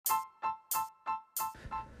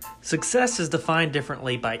Success is defined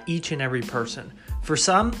differently by each and every person. For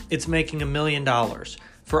some, it's making $1 million.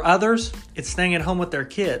 For others, it's staying at home with their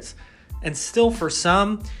kids. And still for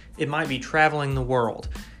some, it might be traveling the world.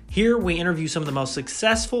 Here, we interview some of the most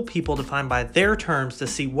successful people defined by their terms to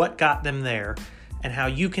see what got them there and how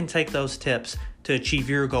you can take those tips to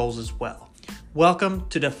achieve your goals as well. Welcome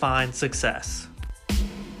to Define Success.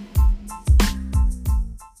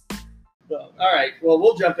 All right, well,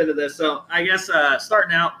 we'll jump into this. So I guess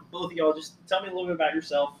starting out, both of y'all, just tell me a little bit about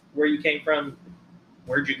yourself, where you came from,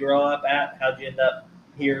 where'd you grow up at, how'd you end up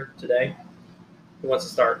here today? Who wants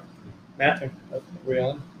to start? Matt? Are we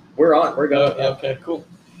on? We're on. We're going. Oh, okay, cool.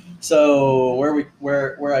 So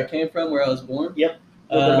where I came from, where I was born? Yep.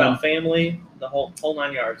 A little bit about family, the whole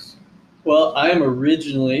 9 yards. Well, I am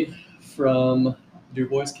originally from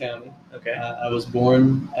DuBois County. Okay. I was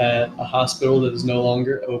born at a hospital that is no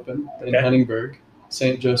longer open in Huntingburg,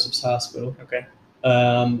 St. Joseph's Hospital. Okay.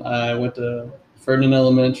 I went to Ferdinand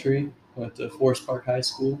Elementary, went to Forest Park High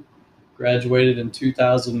School, graduated in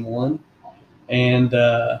 2001, and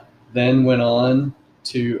then went on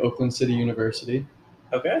to Oakland City University.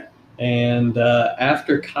 Okay. And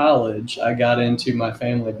after college, I got into my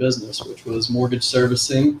family business, which was mortgage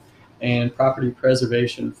servicing and property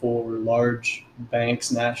preservation for large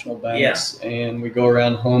banks, national banks. Yeah. And we go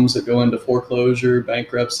around homes that go into foreclosure,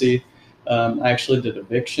 bankruptcy. I actually did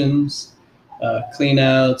evictions,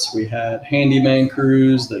 cleanouts. We had handyman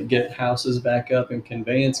crews that get houses back up in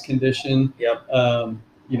conveyance condition,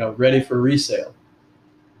 ready for resale.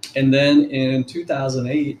 And then in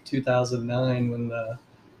 2008, 2009,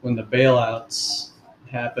 when the bailouts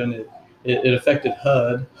happened, it affected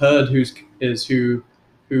HUD. HUD,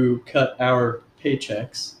 who cut our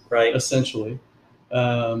paychecks, right, essentially,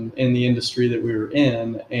 in the industry that we were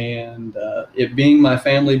in. And it being my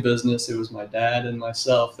family business, it was my dad and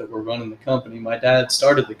myself that were running the company. My dad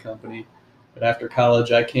started the company, but after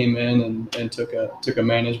college, I came in and took a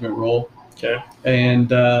management role. Okay.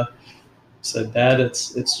 And said, Dad,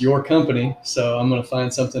 it's your company, so I'm going to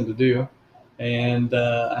find something to do. And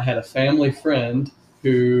I had a family friend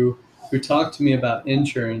who talked to me about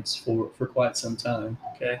insurance for quite some time.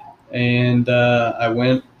 Okay. And I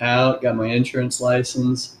went out, got my insurance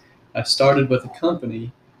license. I started with a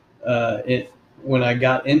company. When I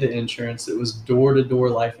got into insurance, it was door-to-door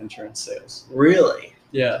life insurance sales. Really?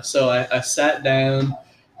 Yeah. So I sat down,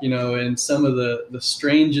 in some of the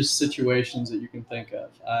strangest situations that you can think of.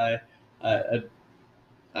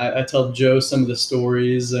 I tell Joe some of the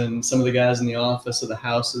stories and some of the guys in the office of the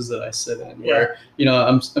houses that I sit in, where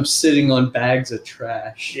I'm sitting on bags of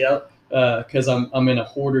trash. Yep. Because I'm in a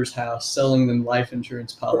hoarder's house selling them life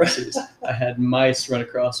insurance policies. I had mice run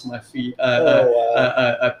across my feet.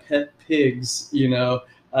 I pet pigs.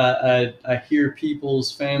 I hear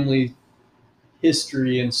people's family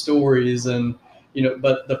history and stories, and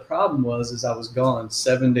but the problem was I was gone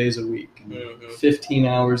 7 days a week, 15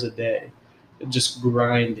 hours a day, just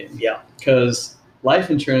grinding. Yeah. Because life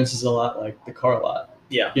insurance is a lot like the car lot.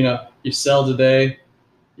 Yeah. You sell today,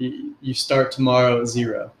 you start tomorrow at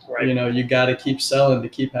zero. Right. You got to keep selling to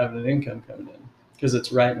keep having an income coming in, because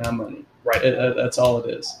it's right now money. Right. That's all it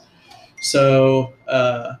is. So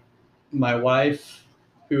my wife,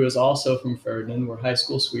 who is also from Ferdinand, we're high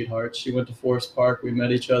school sweethearts. She went to Forest Park. We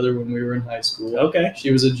met each other when we were in high school. Okay.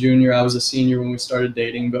 She was a junior. I was a senior when we started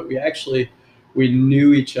dating, but we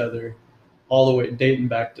knew each other all the way dating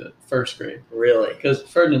back to first grade. Really? Because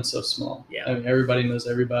Ferdinand's so small. Yeah. I mean, everybody knows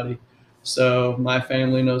everybody. So my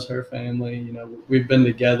family knows her family. We've been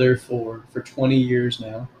together for 20 years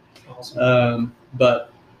now. Awesome.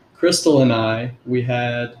 But Crystal and I, we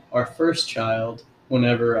had our first child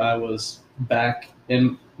whenever I was back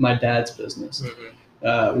in my dad's business.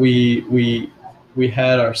 Mm-hmm. We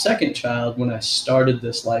had our second child when I started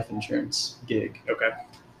this life insurance gig. Okay.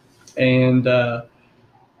 And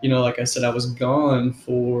like I said, I was gone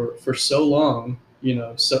for so long,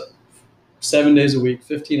 so 7 days a week,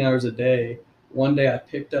 15 hours a day. One day I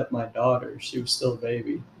picked up my daughter. She was still a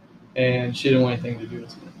baby, and she didn't want anything to do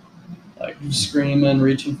with me. Like screaming,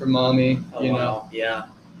 reaching for mommy, Wow. Yeah.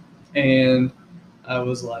 And I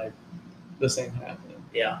was like, this ain't happening.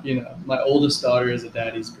 Yeah. My oldest daughter is a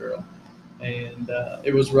daddy's girl, and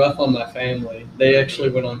it was rough on my family. They actually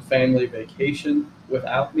went on family vacation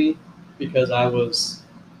without me because I was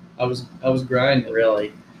grinding.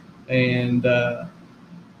 Really? And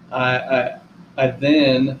I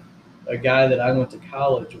then, a guy that I went to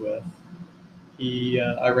college with,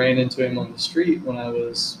 I ran into him on the street when I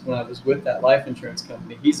was with that life insurance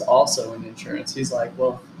company. He's also in insurance. He's like,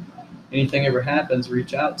 well, anything ever happens,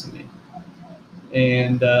 reach out to me.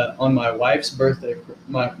 And on my wife's birthday,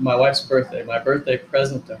 my birthday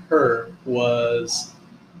present to her was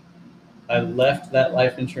I left that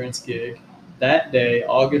life insurance gig. That day,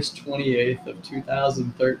 August 28th of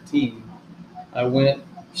 2013, I went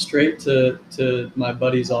straight to my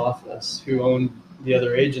buddy's office who owned the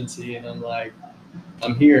other agency, and I'm like,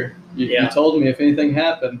 I'm here. You told me if anything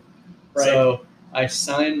happened. Right. So I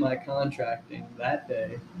signed my contracting that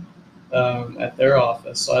day at their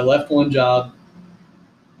office. So I left one job,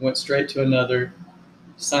 went straight to another,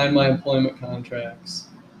 signed my employment contracts,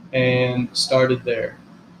 and started there.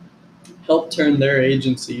 Helped turn their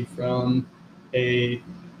agency from a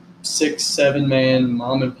 6-7 man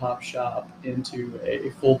mom and pop shop into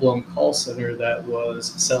a full-blown call center that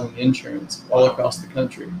was selling insurance all across the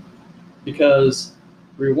country. Because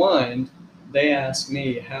rewind, they asked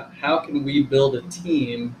me, how can we build a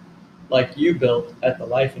team like you built at the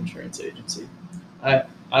life insurance agency?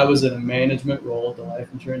 I was in a management role at the life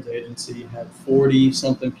insurance agency, had 40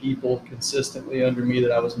 something people consistently under me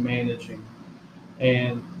that I was managing,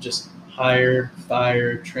 and just hire,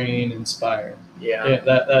 fire, train, inspire. Yeah,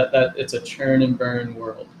 that it's a churn and burn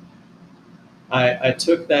world. I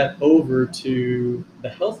took that over to the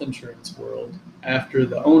health insurance world after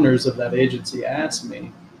the owners of that agency asked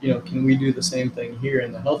me, can we do the same thing here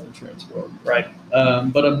in the health insurance world? Right.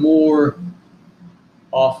 But a more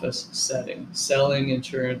office setting, selling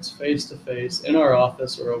insurance face to face in our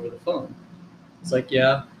office or over the phone. It's like,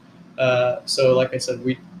 yeah. So like I said,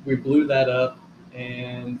 we blew that up.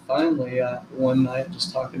 And finally, one night,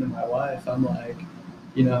 just talking to my wife, I'm like,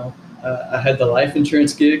 I had the life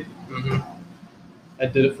insurance gig. Mm-hmm. I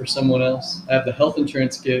did it for someone else. I have the health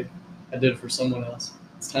insurance gig. I did it for someone else.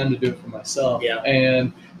 It's time to do it for myself. Yeah.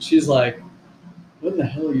 And she's like, what in the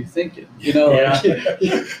hell are you thinking? We got,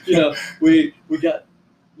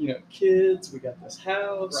 kids, we got this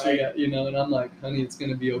house, right. We got, and I'm like, honey, it's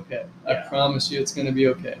going to be okay. Yeah. I promise you it's going to be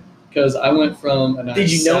okay. Because I went from a nice Did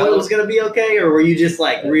you know it was going to be okay, or were you just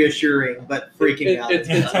like reassuring but freaking out?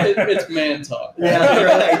 It's man talk. Yeah,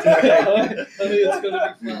 right. Honey, it's going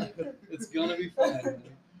to be fine. It's going to be fine.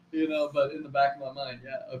 But in the back of my mind,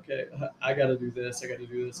 yeah, okay, I got to do this. I got to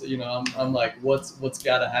do this. I'm like, what's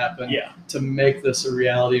got to happen to make this a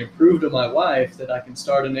reality and prove to my wife that I can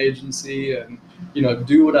start an agency and,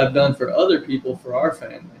 do what I've done for other people for our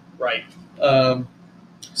family. Right.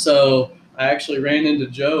 So I actually ran into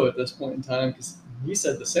Joe at this point in time because he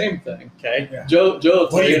said the same thing. Okay. Yeah. Joe.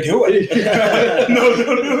 What are you doing? No,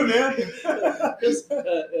 don't do that.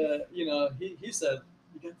 He said,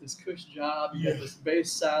 you got this cush job, you got this base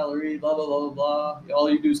salary, blah, blah, blah, blah. All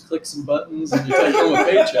you do is click some buttons and you take home a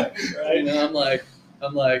paycheck. Right.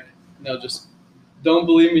 I'm like, no, just don't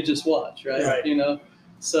believe me, just watch. Right.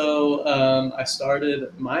 So I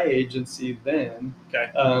started my agency then,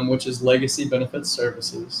 which is Legacy Benefits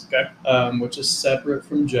Services, which is separate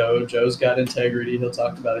from Joe. Joe's got integrity. He'll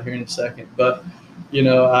talk about it here in a second. But,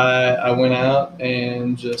 I went out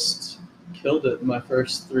and just killed it in my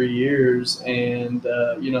first 3 years. And,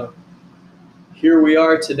 here we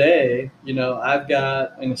are today. I've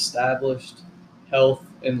got an established health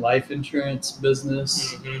and life insurance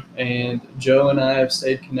business, and Joe and I have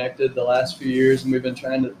stayed connected the last few years, and we've been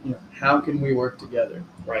trying to, how can we work together?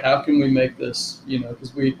 Right. How can we make this,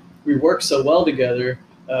 because we work so well together,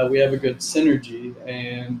 we have a good synergy,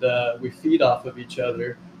 and we feed off of each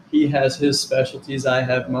other. He has his specialties, I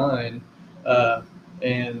have mine,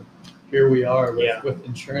 and here we are with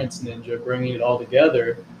Insurance Ninja, bringing it all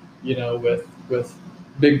together, with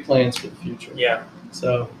big plans for the future. Yeah.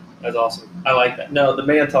 So. That's awesome. I like that. No, the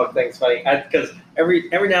man talk thing's funny because every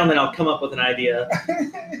now and then I'll come up with an idea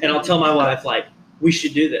and I'll tell my wife, like, we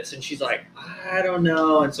should do this. And she's like, I don't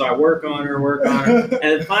know. And so I work on her. And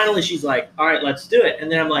then finally she's like, all right, let's do it.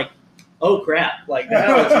 And then I'm like, oh, crap. Like, then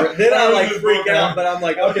I like freak out. But I'm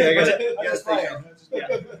like, okay, I gotta stay on.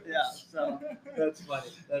 Yeah. So that's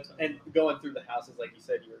funny. And going through the houses, like you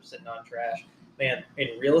said, you were sitting on trash. Man,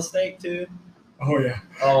 in real estate, too. Oh, yeah.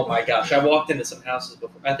 Oh, my gosh. I walked into some houses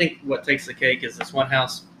before. I think what takes the cake is this one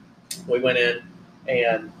house we went in,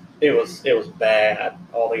 and it was bad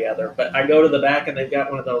altogether. But I go to the back, and they've got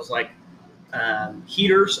one of those, like,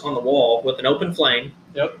 heaters on the wall with an open flame.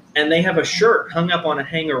 Yep. And they have a shirt hung up on a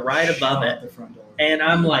hanger right above it. The front door. And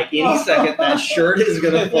I'm like, any second, that shirt is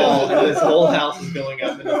going to fall, and this whole house is going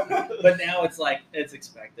up. But now it's like, it's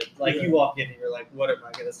expected. Like, you walk in, and you're like, what am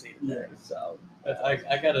I going to see today? So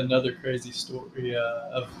I got another crazy story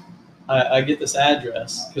of I get this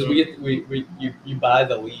address because you buy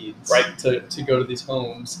the leads to go to these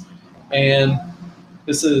homes, and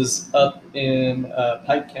this is up in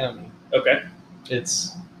Pike County. Okay.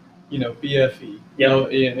 It's BFE.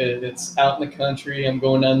 It's out in the country. I'm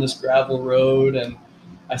going down this gravel road, and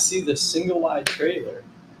I see this single wide trailer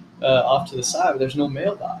off to the side. There's no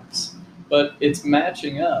mailbox, but it's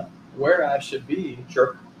matching up where I should be.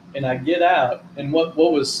 Sure. And I get out, and what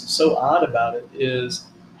was so odd about it is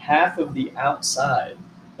half of the outside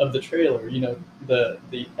of the trailer,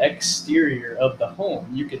 the exterior of the home,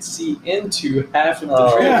 you could see into half of the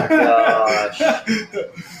trailer. Gosh.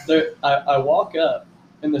 I walk up,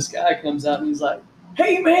 and this guy comes out, and he's like,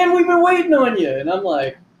 "Hey, man, we've been waiting on you." And I'm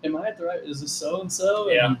like, "Am I at the right? Is this so-and-so?"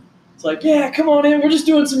 And Yeah. it's like, "Yeah, come on in. We're just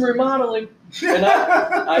doing some remodeling." And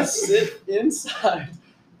I sit inside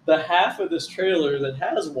the half of this trailer that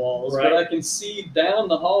has walls, Right. but I can see down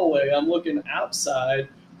the hallway. I'm looking outside.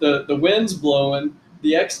 The wind's blowing.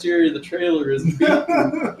 The exterior of the trailer is beaten.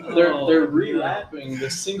 They're Oh, rewrapping the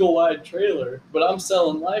single wide trailer, but I'm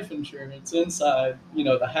selling life insurance inside,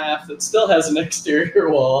 the half that still has an exterior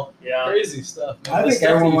wall. Yeah. Crazy stuff. Man. I The think stuff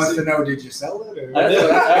everyone you wants see- to know, did you sell it? Or? I did.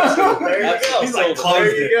 Absolutely. There you go. Absolutely. He's like, Sold it.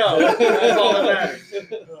 There you go. That's all that matters.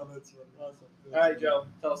 Oh, that's awesome. All right, Joe,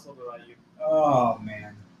 tell us a little bit about you. Oh,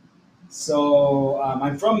 man. So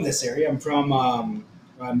I'm from this area. I'm from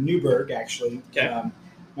Newburgh, actually. Okay.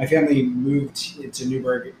 My family moved into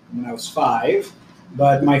Newburgh when I was 5,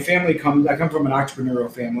 but I come from an entrepreneurial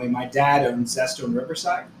family. My dad owns Zesto in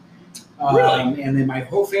Riverside. Really? And then my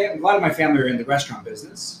whole family, a lot of my family are in the restaurant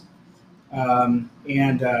business. So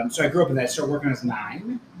I grew up in that. I started working as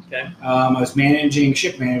 9. Okay. I was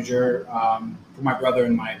shift manager for my brother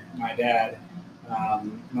and my dad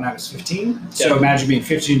when I was 15. So imagine being a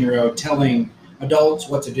 15-year-old telling adults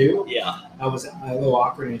what to do. Yeah. I was a little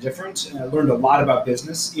awkward and different. And I learned a lot about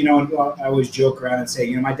business. And I always joke around and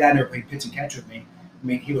say, my dad never played pitch and catch with me. I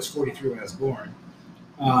mean, he was 43 when I was born.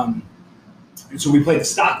 And so we played the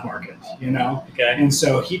stock market, Okay. And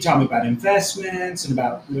so he taught me about investments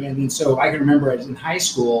and so I can remember in high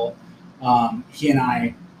school, he and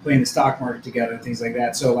I playing the stock market together and things like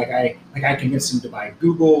that. So I convinced him to buy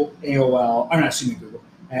Google, AOL,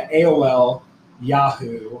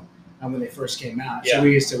 Yahoo, when they first came out. Yeah. So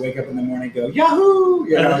we used to wake up in the morning and go, Yahoo,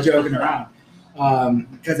 joking around.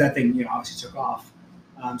 Because that thing, obviously took off.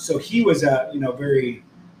 So he was, very,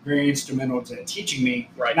 very instrumental to teaching me.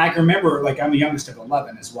 Right. And I can remember, I'm the youngest of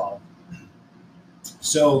 11 as well.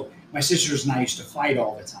 So my sisters and I used to fight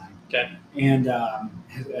all the time. Okay. And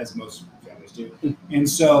as most families do. And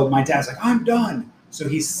so my dad's like, "I'm done." So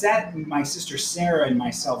he sat my sister Sarah and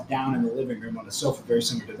myself down in the living room on a sofa very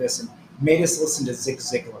similar to this and made us listen to Zig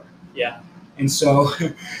Ziglar. Yeah. And so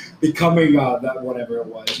becoming that whatever it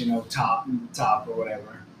was, top or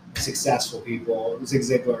whatever, successful people, Zig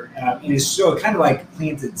Ziglar. And it's so it kind of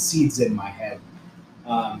planted seeds in my head.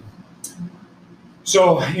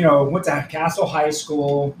 So, went to Castle High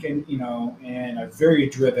School, and I was very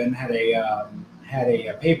driven, had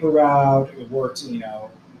a paper route, worked,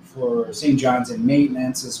 for St. John's in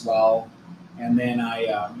maintenance as well. And then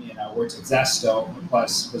I, worked at Zesto,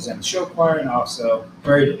 plus was in the show choir and also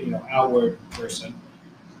very, outward person.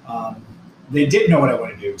 They didn't know what I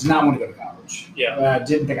wanted to do, did not want to go to college. Yeah.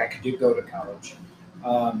 Didn't think I could go to college.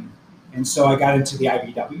 And so I got into the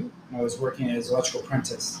IBW. I was working as an electrical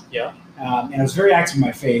apprentice. Yeah. And I was very active in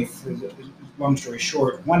my faith. Long story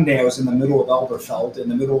short, one day I was in the middle of Elberfeld,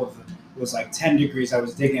 it was 10 degrees. I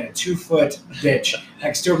was digging a 2-foot ditch.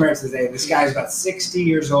 I still remember today. This guy's about 60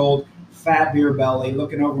 years old, fat beer belly,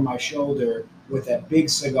 looking over my shoulder with a big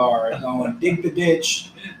cigar, going, "Dig the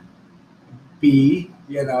ditch, B."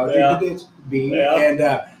 Dig the ditch, B. Yeah. And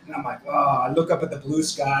I'm like, oh, I look up at the blue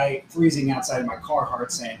sky, freezing outside of my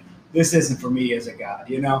Carhartt, saying, "This isn't for me as a God,"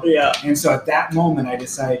 Yeah. And so at that moment, I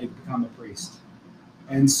decided to become a priest.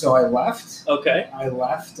 And so I left. Okay. I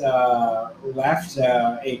left not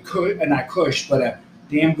cush, but a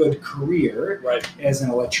damn good career Right. as an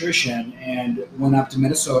electrician, and went up to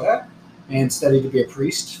Minnesota and studied to be a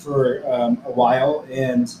priest for a while,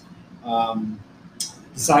 and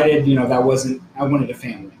decided, I wanted a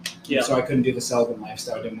family. Yeah. So I couldn't do the celibate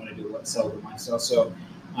lifestyle. I didn't want to do the celibate lifestyle. So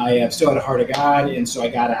I still had a heart of God, and so I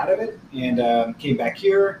got out of it and came back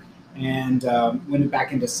here and went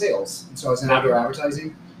back into sales. And so I was in outdoor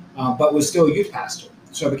advertising, but was still a youth pastor.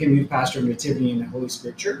 So I became a youth pastor in Nativity and Holy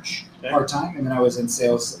Spirit Church part-time, and then I was in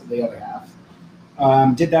sales the other half.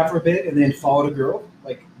 Did that for a bit, and then followed a girl,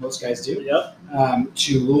 like most guys do, Yep.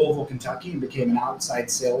 to Louisville, Kentucky, and became an outside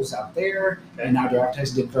sales out there, and outdoor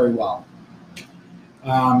advertising, did very well.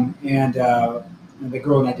 The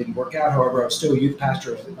girl and I didn't work out. However, I was still a youth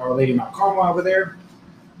pastor at Our Lady of Mount Carmel over there.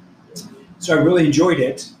 So I really enjoyed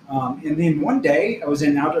it. And then one day I was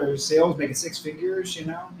in outdoor sales, making 6 figures, in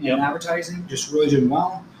advertising, just really doing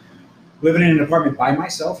well. living in an apartment by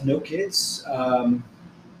myself, no kids.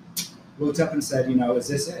 Looked up and said, is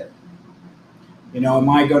this it? Am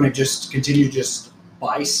I going to just continue to just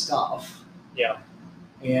buy stuff? Yeah.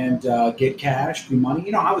 And get cash, be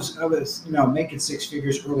money. I was making six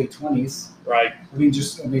figures, early 20s. Right.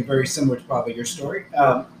 Very similar to probably your story.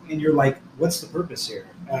 And you're like, what's the purpose here?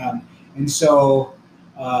 And so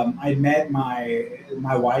I met my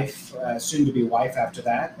wife, soon to be wife after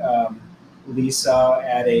that, Lisa,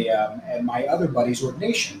 at my other buddy's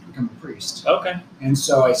ordination to become a priest. Okay. And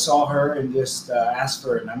so I saw her and just asked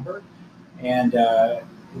for a number. And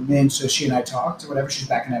then so she and I talked or whatever. She's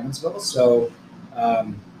back in Evansville. So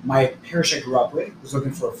my parish I grew up with was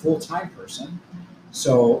looking for a full-time person.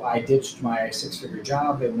 So I ditched my six-figure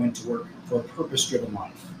job and went to work for a purpose-driven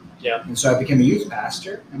life. Yeah. And so I became a youth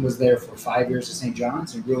pastor and was there for 5 years at St.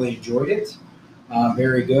 John's and really enjoyed it.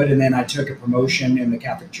 Very good. And then I took a promotion in the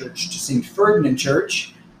Catholic Church to St. Ferdinand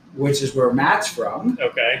Church, which is where Matt's from.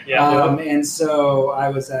 Okay. Yeah. And so I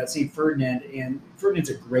was at St. Ferdinand, and Ferdinand's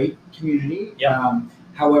a great community. Yeah.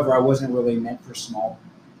 However, I wasn't really meant for small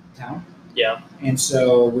town. Yeah. And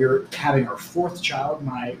so we were having our fourth child,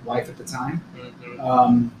 my wife at the time.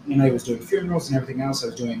 Mm-hmm. And I was doing funerals and everything else. I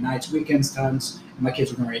was doing nights, weekends, tons. And my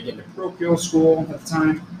kids were going to get into parochial school at the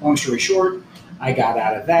time. Long story short, I got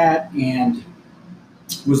out of that and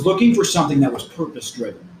was looking for something that was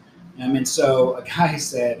purpose-driven. And so a guy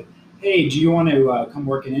said, hey, do you want to come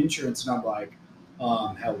work in insurance? And I'm like,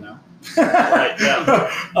 hell no. Right,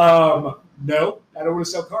 yeah. No, I don't want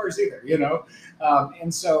to sell cars either,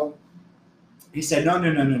 And so he said,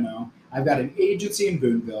 no. I've got an agency in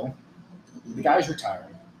Boonville. The guy's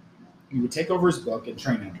retiring. You would take over his book and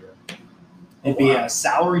train under him. It'd be a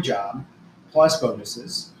salary job plus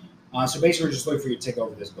bonuses. So basically, we're just looking for you to take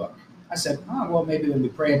over this book. I said, well, maybe when we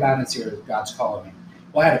pray about it and see where God's calling me.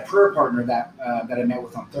 Well, I had a prayer partner that I met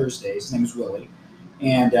with on Thursdays. His name was Willie.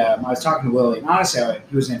 And I was talking to Willie. And honestly,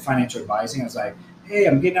 he was in financial advising. I was like, hey,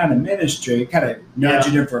 I'm getting out of ministry. Kind of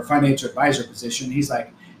nudging him for a financial advisor position. He's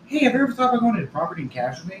like, hey, have you ever thought about going into property and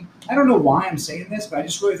casualty? I don't know why I'm saying this, but I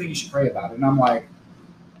just really think you should pray about it. And I'm like,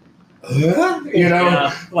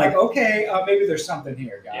 like, okay, maybe there's something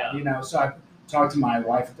here, God. Yeah. So I talked to my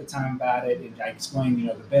wife at the time about it, and I explained,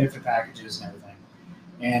 the benefit packages and everything.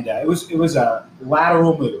 And it was a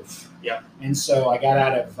lateral move. Yeah. And so I got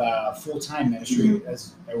out of full-time ministry. Mm-hmm.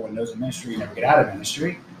 As everyone knows in ministry, you never get out of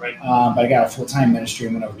ministry. Right. But I got a full-time ministry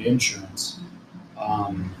and went over to insurance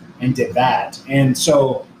and did that. And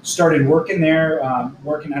so started working there,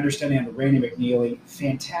 understanding under Randy McNeely.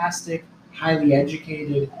 Fantastic, highly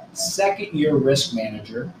educated, second-year risk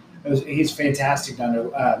manager. He's fantastic.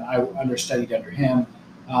 I understudied under him.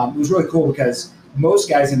 It was really cool because most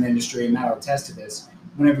guys in the industry, and Matt will attest to this,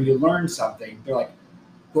 whenever you learn something, they're like,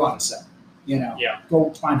 go out and sell.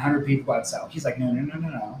 Go find 100 people, go out and sell. He's like,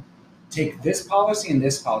 no. Take this policy and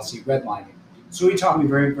this policy, redline it. So he taught me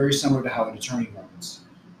very, very similar to how an attorney learns.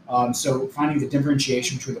 So finding the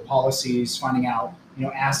differentiation between the policies, finding out,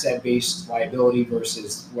 asset-based liability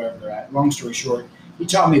versus wherever they're at. Long story short, he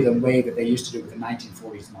taught me the way that they used to do it with the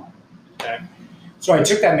 1940s model. Okay. So I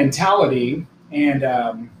took that mentality and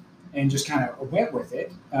just kind of went with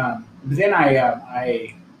it. But then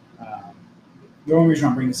the only reason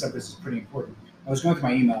I'm bringing this up is it's pretty important. I was going through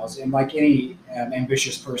my emails, and like any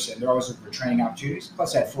ambitious person, they're always looking for training opportunities.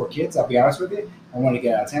 Plus, I had 4 kids. I'll be honest with you. I wanted to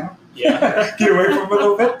get out of town. Yeah. Get away from them a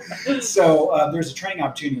little bit. So there's a training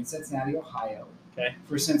opportunity in Cincinnati, Ohio,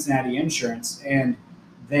 for Cincinnati Insurance, and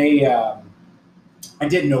they I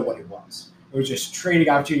didn't know what it was. It was just training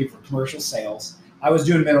opportunity for commercial sales. I was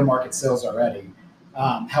doing middle market sales already.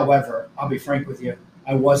 However, I'll be frank with you,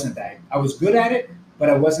 I wasn't that. I was good at it, but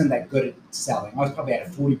I wasn't that good at selling. I was probably at a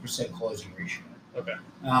 40% closing ratio. Okay.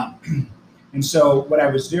 And so what I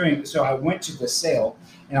was doing, so I went to the sale,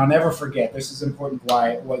 and I'll never forget, this is important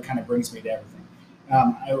what kind of brings me to everything.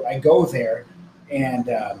 I go there, and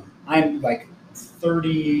I'm like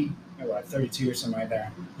 32 or something like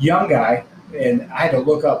that. Young guy, and I had to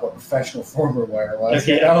look up what professional formal wear was,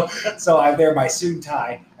 So I'm there in my suit and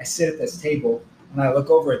tie. I sit at this table, and I look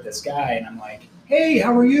over at this guy, and I'm like, hey,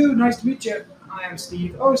 how are you? Nice to meet you. Hi, I'm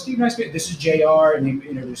Steve. Oh, Steve, nice to meet you. This is JR. And he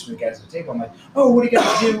introduced me to the guys at the table. I'm like, oh, what do you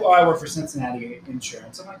guys do? Oh, I work for Cincinnati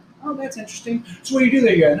Insurance. I'm like, oh, that's interesting. So what do you do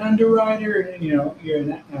there? You're an underwriter.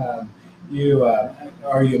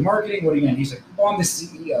 Are you in marketing? What are you in? He's like, oh, I'm the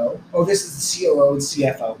CEO. Oh, this is the COO and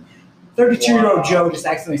CFO. 32-year-old Joe just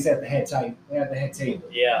accidentally sat at the head table.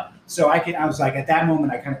 Yeah. So I was like, at that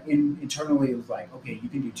moment, I kind of internally was like, okay, you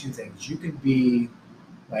can do 2 things. You can be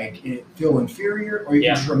like feel inferior, or you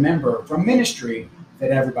can just remember from ministry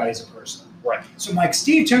that everybody's a person. Right. So I'm like,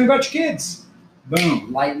 Steve, tell me about your kids.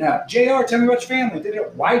 Boom, lighten up. JR, tell me about your family.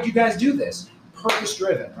 Why did you guys do this? Purpose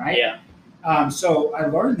driven, right? Yeah. So I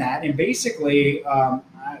learned that, and basically, I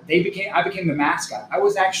became the mascot. I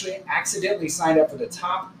was actually accidentally signed up for the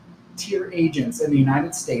top tier agents in the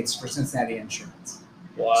United States for Cincinnati Insurance.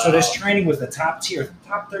 Wow. So this training was the top tier,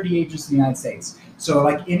 top 30 agents in the United States. So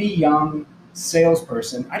like any young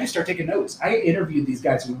salesperson, I just started taking notes. I interviewed these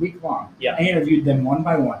guys a week long. Yeah. I interviewed them one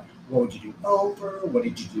by one. What would you do over? What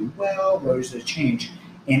did you do well? What was the change?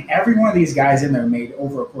 And every one of these guys in there made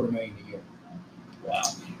over $250,000 a year. Wow.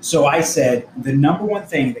 So I said the number one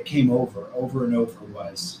thing that came over and over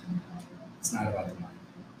was, it's not about the money.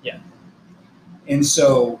 Yeah. And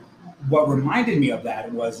so what reminded me of that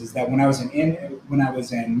is that when I was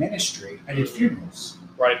in ministry, I did funerals.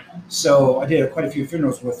 Right. So I did quite a few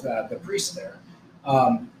funerals with the priest there.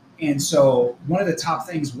 And so one of the top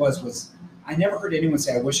things was I never heard anyone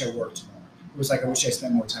say, I wish I worked more. It was like, I wish I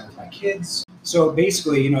spent more time with my kids. So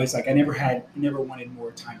basically, it's like I never wanted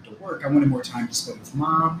more time to work. I wanted more time to spend with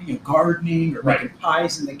mom, gardening or making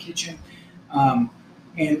pies in the kitchen. And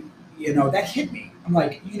that hit me. I'm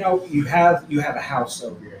like, you have a house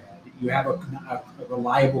over your head. You have a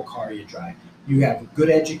reliable car you drive. You have a good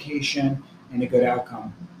education and a good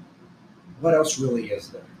outcome. What else really is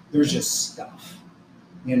there? There's just stuff,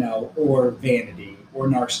 or vanity or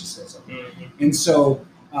narcissism. Mm-hmm. And so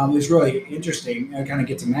it's really interesting. I kind of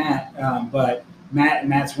get to Matt, but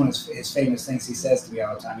Matt's one of his famous things he says to me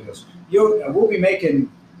all the time. He goes, we'll be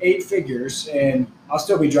making 8 figures and I'll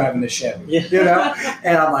still be driving the Chevy, Yeah.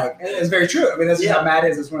 And I'm like, it's very true. I mean, that's how Matt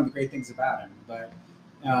is. It's one of the great things about him. But,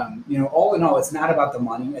 all in all, it's not about the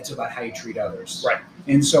money. It's about how you treat others. Right.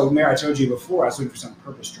 And so, Mary, I told you before, I was looking for something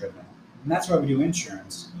purpose-driven. And that's why we do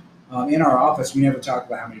insurance. In our office, we never talk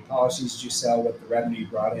about how many policies you sell, what the revenue you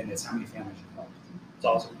brought in. It's how many families you help. It's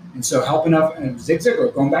awesome. And so helping up, and Zig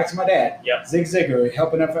Ziglar, going back to my dad, Yep. Zig Ziglar,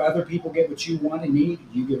 helping up for other people get what you want and need,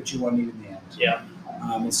 you get what you want and need in the end. Yeah.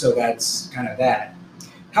 And so that's kind of that.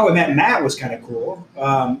 How I met Matt was kind of cool.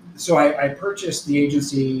 So I purchased the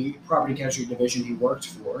agency property casualty division he worked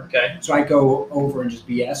for. Okay. So I go over and just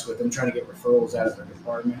BS with him, trying to get referrals out of their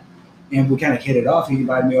department. And we kind of hit it off. He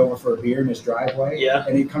invited me over for a beer in his driveway. Yeah.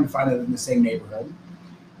 And he'd come to find out in the same neighborhood.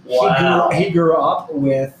 Wow. He grew up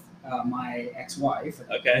with my ex-wife.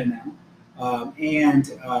 Okay. Now. He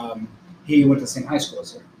went to the same high school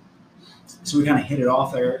as her. So we kind of hit it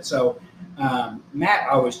off there. So Matt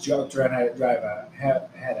always joked around how to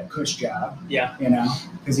had a cush job. Yeah.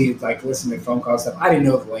 Because he listened to phone calls and stuff. I didn't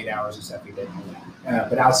know the late hours and stuff. He didn't know that.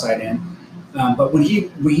 But outside in. But when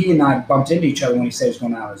he and I bumped into each other when he said he was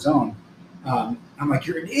going out on his own, I'm like,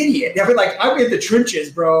 you're an idiot. I'm in the trenches,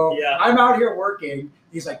 bro. Yeah. I'm out here working.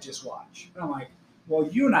 He's like, just watch. And I'm like, well,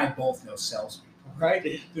 you and I both know salespeople, right?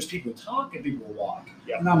 There's people who talk and people who walk.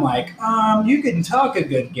 Yep. And I'm like, you can talk a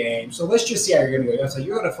good game. So let's just see how you're going to go. I was like,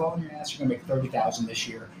 you're going to fall on your ass. You're going to make $30,000 this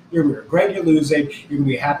year. You're going to regret you're losing. You're going to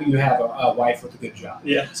be happy you have a wife with a good job.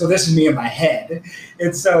 Yeah. So this is me in my head.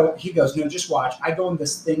 And so he goes, no, just watch. I go in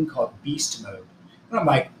this thing called beast mode. And I'm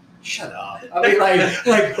like, shut up. I mean,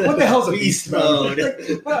 like what the hell's a beast mode?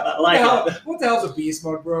 What the hell's a beast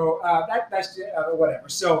mode, bro? That's whatever.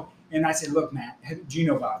 So, and I said, look, Matt, do you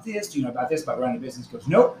know about this? Do you know about this, about running a business? He goes,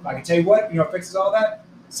 nope. I can tell you what, fixes all that?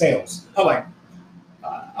 Sales. I'm like,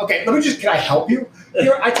 okay, can I help you?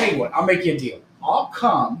 Here, I tell you what, I'll make you a deal. I'll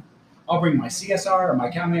bring my CSR or my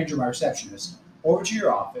account manager, my receptionist over to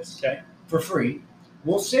your office for free.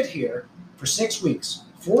 We'll sit here for 6 weeks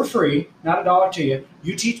for free, not $1 to you.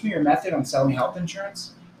 You teach me your method on selling health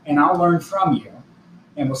insurance, and I'll learn from you,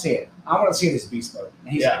 and we'll see it. I want to see this beast mode.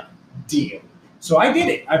 And he's like, deal. So I did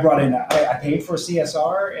it. I brought in, I paid for a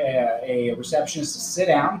CSR, a receptionist to sit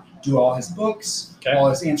down, do all his books,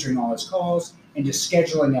 answering all his calls, and just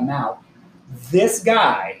scheduling them out. This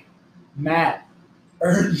guy, Matt,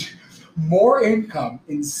 earned more income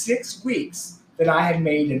in 6 weeks than I had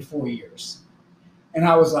made in 4 years. And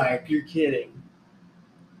I was like, you're kidding.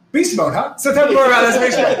 Beast mode, huh? So tell me more about this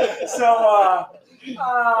beast mode. So,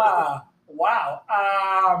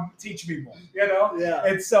 wow. Teach me more, Yeah.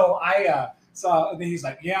 And so so then he's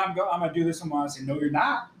like, yeah, I'm going to do this on my own. I said, no, you're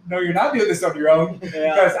not. No, you're not doing this on your own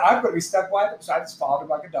because I'm going to be stuck by it. So I just followed him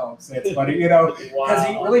like a dog. So it's funny, because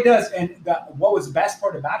he really does. And what was the best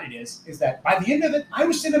part about it is that by the end of it, I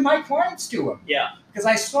was sending my clients to him. Yeah. Because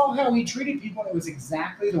I saw how he treated people, and it was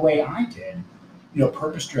exactly the way I did.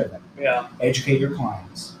 Purpose-driven. Yeah. Educate your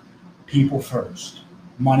clients. People first.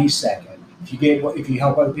 Money second. If you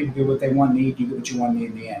help other people get what they want and need, you get what you want and need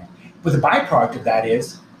in the end. But the byproduct of that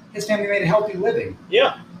is his family made a healthy living.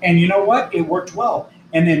 Yeah. And you know what? It worked well.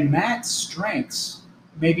 And then Matt's strengths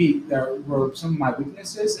maybe there were some of my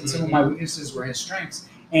weaknesses, and some of my weaknesses were his strengths.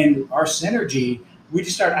 And our synergy, we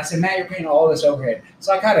just started. I said, Matt, you're paying all this overhead.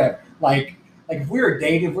 So I kind of like if we were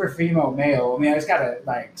dating, if we're female male, I mean, I just gotta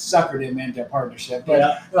like sucker them into a partnership.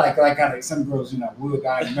 But like kind of some girls, woo a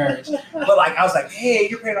guy in marriage. But like I was like, hey,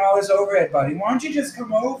 you're paying all this overhead, buddy. Why don't you just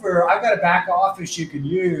come over? I've got a back office you can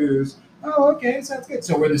use. Oh, okay, so that's good.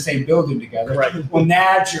 So we're in the same building together. Right. Well,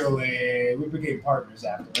 naturally, we became partners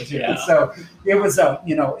afterwards. Yeah. So it was,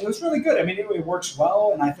 it was really good. I mean, it works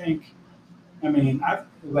well, and I think,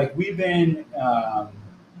 we've been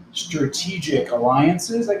strategic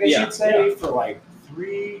alliances, I guess you'd say, for like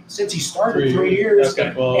since he started 3 years.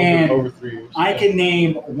 Okay, well, and over 3 years. I can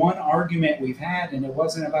name one argument we've had, and it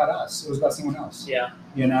wasn't about us. It was about someone else. Yeah.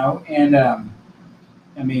 And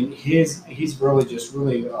I mean, he's really just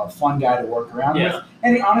really a fun guy to work around with.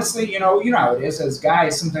 And honestly, you know how it is as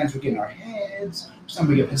guys. Sometimes we get in our heads.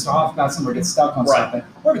 Somebody get pissed off about something, or get stuck on something,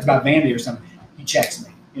 or if it's about vanity or something, he checks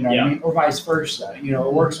me. You know what I mean? Or vice versa.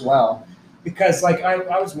 It works well because like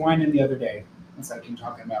I was whining the other day. It's like you're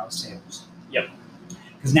talking about sales. Yep.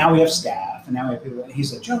 Because now we have staff, and now we have people. And he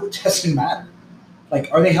said, Joe, it doesn't matter. Like,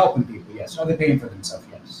 are they helping people? Yes. Are they paying for themselves?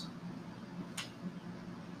 Yes.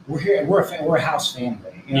 We're here. We're a house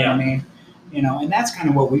family. You know what I mean? And that's kind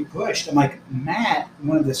of what we pushed. I'm like, Matt.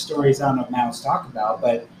 One of the stories I don't know if Matt was talking about,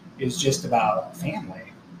 but it was just about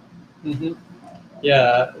family. Mm-hmm.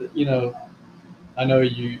 Yeah. I know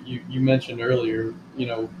you mentioned earlier.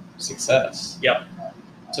 Success. Yep.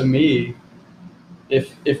 To me,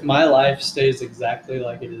 if my life stays exactly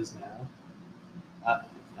like it is now,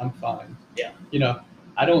 I'm fine. Yeah.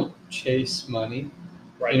 I don't chase money.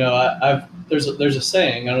 Right. There's a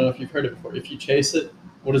saying, I don't know if you've heard it before. If you chase it,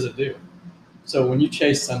 what does it do? So when you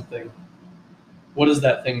chase something, what does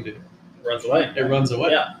that thing do? It runs away. It runs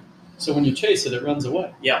away. Yeah. So when you chase it, it runs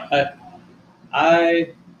away. Yeah.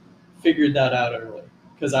 I figured that out early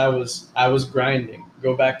because I was grinding.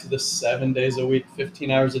 Go back to the 7 days a week,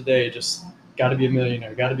 15 hours a day, just got to be a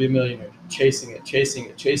millionaire, chasing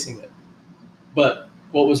it. But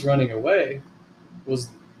what was running away was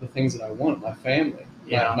the things that I want, my family,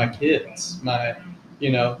 my kids,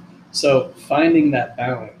 so finding that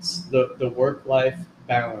balance, the work-life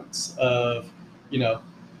balance of,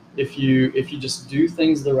 if you just do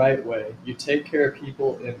things the right way, you take care of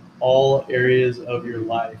people in all areas of your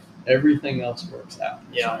life, everything else works out.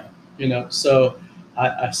 Yeah. So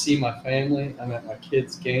I see my family, I'm at my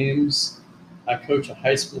kids' games, I coach a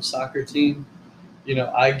high school soccer team,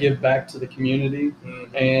 I give back to the community,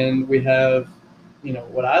 and we have,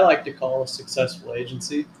 what I like to call a successful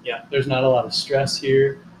agency. Yeah. There's not a lot of stress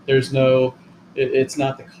here. There's it's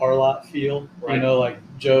not the car lot feel, right. Like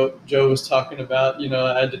Joe was talking about,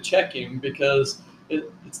 I had to check him because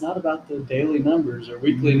it's not about the daily numbers or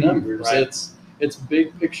weekly numbers. Right. It's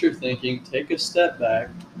big picture thinking, take a step back,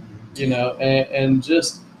 and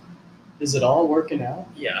just, is it all working out?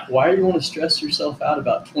 Yeah. Why do you want to stress yourself out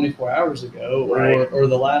about 24 hours ago or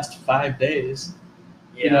the last 5 days?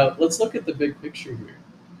 Yeah. Let's look at the big picture here.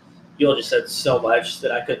 You all just said so much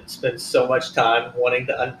that I could spend so much time wanting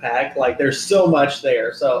to unpack. Like, there's so much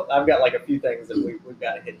there. So I've got like a few things that we've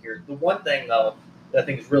got to hit here. The one thing though that I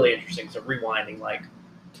think is really interesting, so rewinding like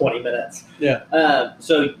 20 minutes. Yeah.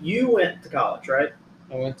 So you went to college, right?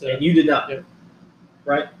 I went to. And you did not, Yep.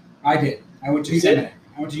 right? I did. I went to seminary.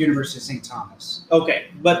 I went to University of St. Thomas. Okay,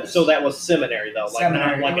 but so that was seminary though, like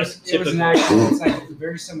Seminary. not like it was typical. an actual, it's like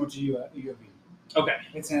very similar to U of E. Okay.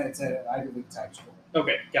 It's a Ivy League type school.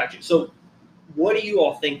 Okay, got you. So, what do you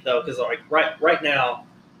all think though? Because like right now,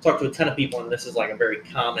 talk to a ton of people, and this is like a very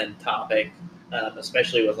common topic,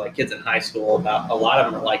 especially with like kids in high school. About a lot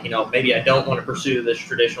of them are like, maybe I don't want to pursue this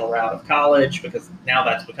traditional route of college because now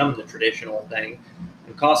that's become the traditional thing,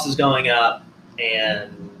 and cost is going up,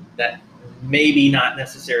 and that maybe not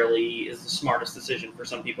necessarily is the smartest decision for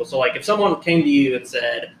some people. So, like, if someone came to you and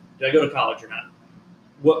said, "Do I go to college or not?"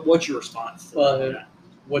 What's your response to that?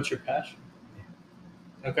 What's your passion?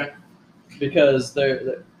 Okay. Because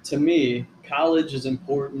to me, college is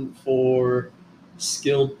important for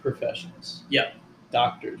skilled professionals. Yeah.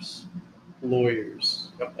 Doctors, lawyers,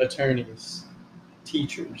 attorneys,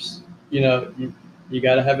 teachers. You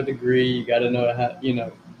got to have a degree. You got to know how.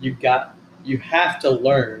 You have to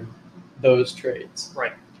learn those trades.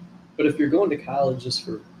 Right. But if you're going to college just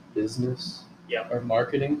for business, or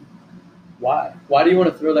marketing, why? Why do you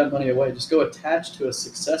want to throw that money away? Just go attach to a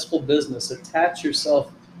successful business. Attach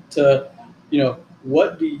yourself to,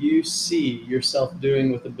 what do you see yourself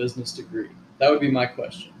doing with a business degree? That would be my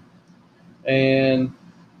question. And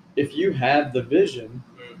if you have the vision,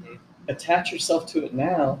 attach yourself to it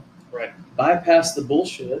now. Right. Bypass the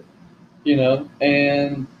bullshit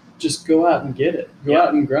and just go out and get it. Go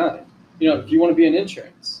out and grind. If you want to be in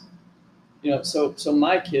insurance, so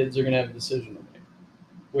my kids are going to have a decision to make.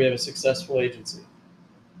 We have a successful agency.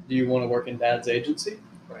 Do you want to work in dad's agency?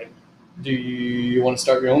 Right. Do you want to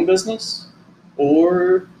start your own business?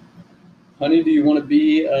 Or, honey, do you want to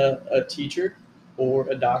be a teacher or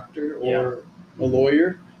a doctor or a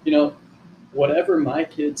lawyer? Whatever my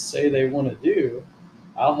kids say they want to do,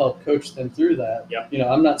 I'll help coach them through that. Yep.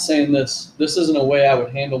 I'm not saying this isn't a way I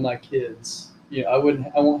would handle my kids. I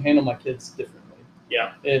won't handle my kids differently.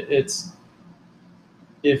 Yeah. It's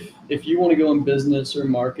if you want to go in business or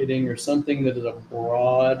marketing or something that is a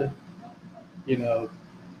broad,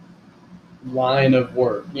 line of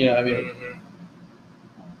work,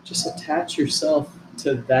 just attach yourself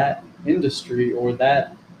to that industry or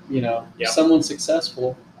that, someone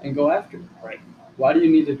successful and go after it. Right. Why do you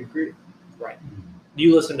need a degree? Right. Do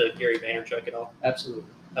you listen to Gary Vaynerchuk at all? Absolutely.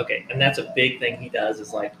 Okay. And that's a big thing he does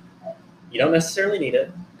is like, you don't necessarily need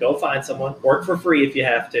it. Go find someone, work for free if you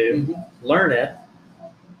have to, learn it,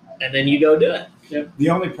 and then you go do it. Yep. The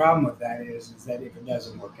only problem with that is that if it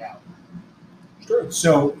doesn't work out. True.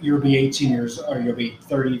 So you'll be 18 years, or you'll be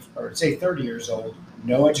 30, or say 30 years old,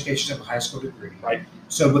 no education except a high school degree. Right.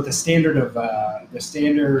 So, but the standard.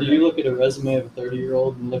 Do you look at a resume of a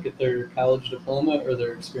 30-year-old and look at their college diploma or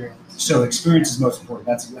their experience? So experience is most important.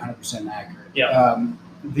 That's 100% accurate. Yeah.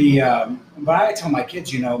 But I tell my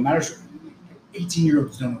kids, matters.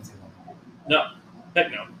 18-year-olds don't know what they want. No.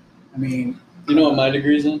 Heck no. I mean. You know what my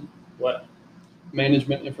degree's in? What?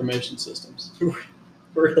 Management information systems.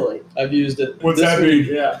 Really? I've used it. What's that mean?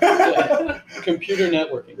 Yeah. Computer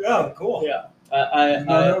networking. Oh, cool. Yeah.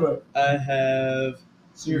 I have.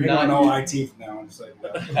 So you're hitting on all IT from now on. Just like,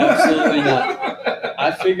 no. Absolutely not.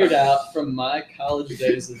 I figured out from my college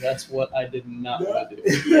days that that's what I did not want to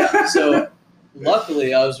do. Yeah. So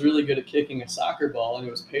luckily, I was really good at kicking a soccer ball, and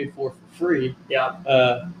it was paid for free. Yeah.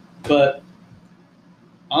 But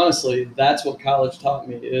honestly, that's what college taught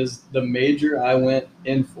me, is the major I went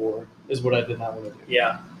in for is what I did not want to do.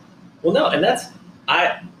 Yeah. Well, no, and that's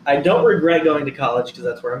I don't regret going to college because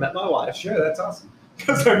that's where I met my wife. Sure, that's awesome.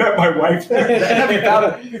 Because I met my wife there.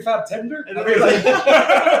 Have you found Tinder? And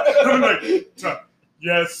I'm like,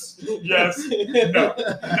 yes, no, yes, No,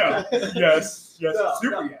 super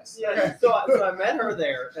no. yes. Yeah. So I met her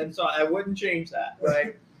there, and so I wouldn't change that,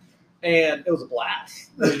 right? And it was a blast.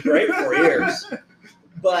 It was great 4 years.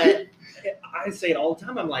 But I say it all the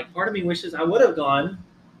time. I'm like, part of me wishes I would have gone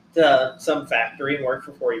to some factory and worked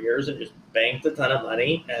for 4 years and just banked a ton of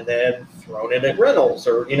money and then thrown it at rentals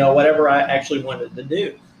or, whatever I actually wanted to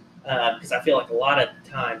do. Because I feel like a lot of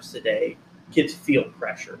times today, kids feel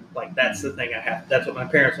pressure. Like that's the thing that's what my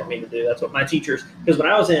parents want me to do. That's what my teachers, because when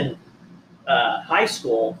I was in high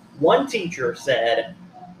school, one teacher said,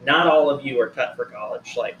 not all of you are cut for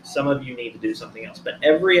college. Like some of you need to do something else. But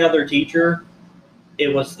every other teacher, it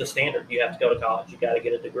was the standard. You have to go to college. You got to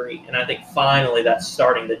get a degree. And I think finally that's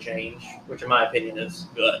starting to change, which in my opinion is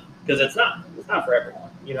good because it's not for everyone.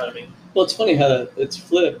 You know what I mean? Well, it's funny how it's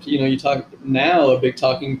flipped. You talk now, a big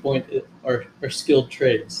talking point are skilled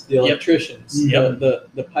trades, the electricians,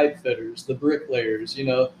 the pipe fitters, the bricklayers,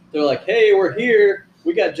 they're like, hey, we're here.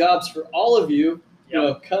 We got jobs for all of you.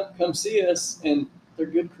 Come see us. And they're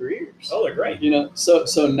good careers. Oh, they're great.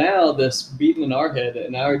 So now this beating in our head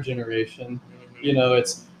in our generation,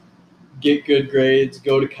 it's get good grades,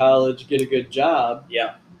 go to college, get a good job.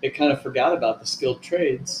 Yeah. It kind of forgot about the skilled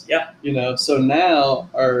trades. Yeah. So now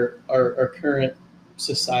our current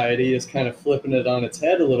society is kind of flipping it on its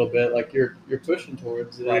head a little bit, like you're pushing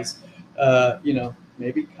towards is,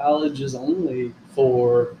 maybe college is only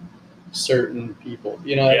for certain people,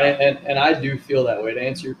 and I do feel that way. To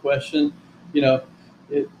answer your question, if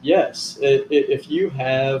you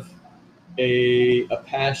have a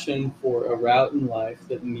passion for a route in life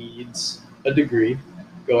that needs a degree,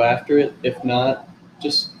 go after it. If not,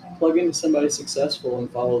 just plug into somebody successful and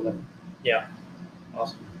follow them. Yeah.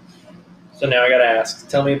 Awesome. So now I got to ask,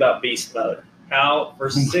 tell me about beast mode. How for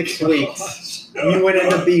 6 weeks you went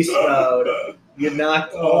into beast mode, you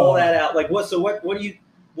knocked all that out. Like what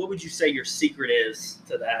would you say your secret is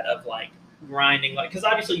to that of like grinding? Like, cause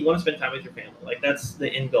obviously you want to spend time with your family. Like that's the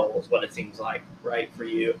end goal is what it seems like, right? For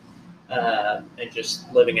you. And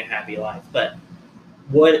just living a happy life. But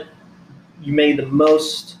what you made the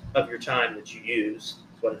most of your time that you used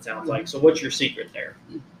is what it sounds like. So what's your secret there?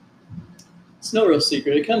 It's no real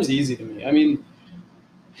secret. It comes easy to me. I mean,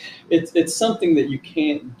 it's something that you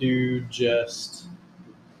can't do just,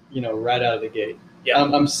 right out of the gate. Yeah.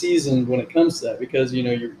 I'm seasoned when it comes to that because,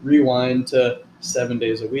 you rewind to 7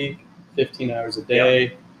 days a week, 15 hours a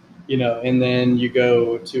day, and then you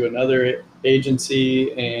go to another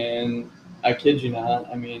agency, and I kid you not,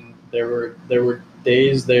 I mean, there were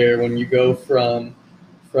days there when you go from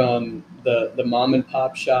the mom and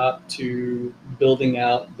pop shop to building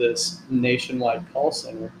out this nationwide call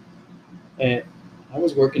center, and I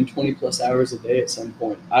was working 20 plus hours a day at some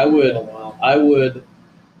point. I would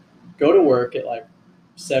go to work at like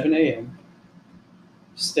 7 a.m.,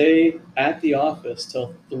 stay at the office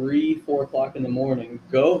till 3-4 o'clock in the morning,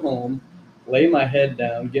 go home, lay my head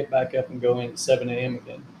down, get back up and go in at 7 a.m.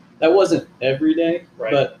 again. That wasn't every day,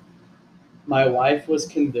 Right. but my wife was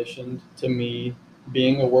conditioned to me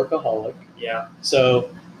being a workaholic. Yeah.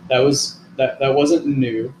 So that wasn't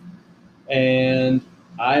new. And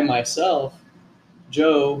I myself,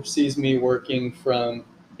 Joe sees me working from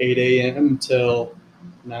 8 a.m. till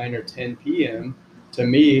 9 or 10 p.m. To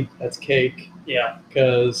me, that's cake. Yeah.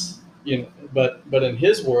 Because, but in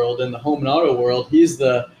his world, in the home and auto world,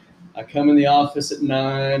 I come in the office at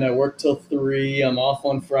 9, I work till 3, I'm off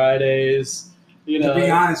on Fridays. To be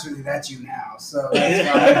honest with you, that's you now. So that's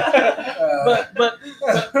fine.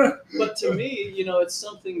 But to me, it's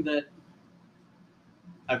something that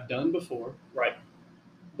I've done before. Right.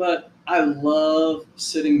 But I love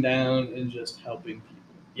sitting down and just helping people.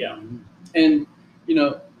 Yeah. And,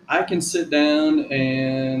 I can sit down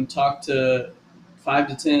and talk to 5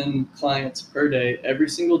 to 10 clients per day, every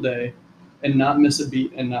single day, and not miss a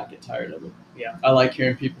beat and not get tired of it. Yeah. I like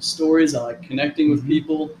hearing people's stories. I like connecting with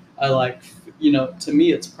people. I like, to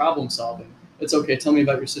me, it's problem solving. It's okay. Tell me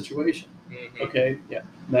about your situation. Mm-hmm. Okay. Yeah.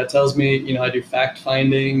 That tells me, I do fact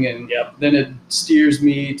finding, and Yep. then it steers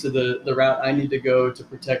me to the route I need to go to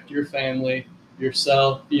protect your family,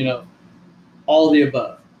 yourself, all the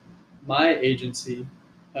above. My agency,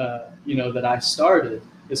 that I started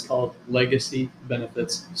is called Legacy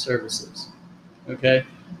Benefits Services. Okay.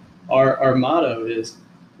 Our motto is,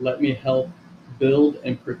 let me help build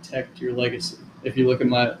and protect your legacy. If you look at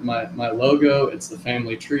my logo, it's the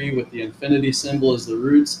family tree with the infinity symbol as the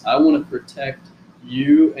roots. I want to protect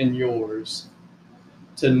you and yours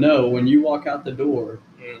to know when you walk out the door,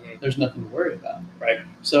 Mm-hmm. there's nothing to worry about. Right.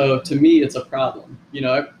 So to me, it's a problem.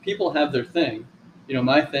 People have their thing.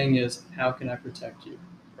 My thing is, how can I protect you?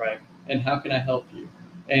 Right. And how can I help you?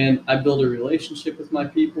 And I build a relationship with my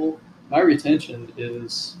people. My retention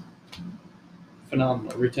is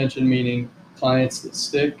phenomenal. Retention meaning clients that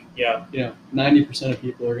stick. Yeah. 90% of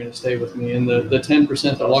people are going to stay with me, and the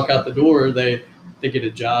 10% that walk out the door, they get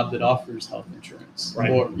a job that offers health insurance, Right.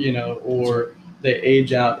 or they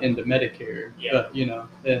age out into Medicare. Yeah.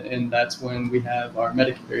 And that's when we have our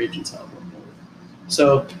Medicare agents out working with.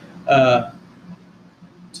 So,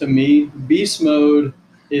 to me, beast mode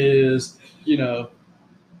is,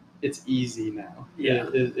 it's easy now. Yeah.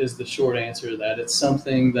 Is the short answer to that. It's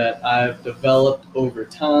something that I've developed over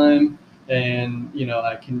time, and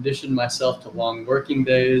I conditioned myself to long working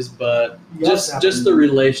days, but just the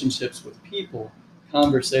relationships with people,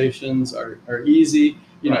 conversations are easy.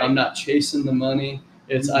 Right. I'm not chasing the money.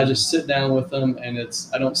 I just sit down with them, and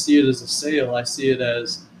I don't see it as a sale. I see it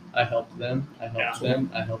as, I helped them, I helped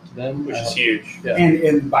them, I helped them. Which is huge. Yeah.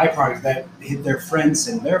 And byproduct that their friends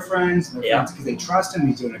and their friends and their Yeah. friends, because they trust him,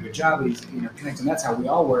 he's doing a good job, he's connecting. That's how we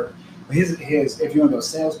all work. But his if you want to go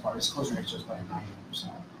sales part, his closing rate is just like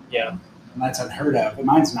 90%. Yeah. And that's unheard of. But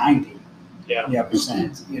mine's 90. Yeah.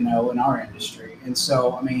 Percent. In our industry. And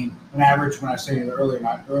so when I was saying earlier,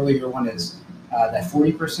 my earlier one is that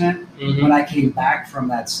 40%. Mm-hmm. When I came back from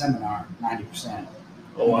that seminar, 90%.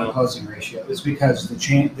 Oh, wow. Closing ratio. It's because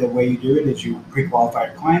the way you do it is you pre-qualify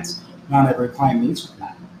your clients. Not every client meets with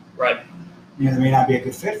that. Right. There may not be a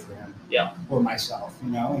good fit for him. Yeah. Or myself.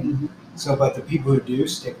 And so, but the people who do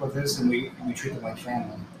stick with us, and we treat them like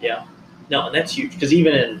family. Yeah. No, and that's huge, because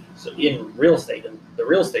even in real estate, in the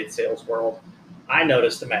real estate sales world, I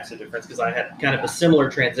noticed a massive difference, because I had kind of a similar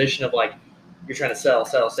transition of like, you're trying to sell,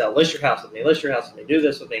 list your house with me, do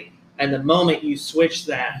this with me. And the moment you switch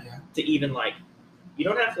that to even like, you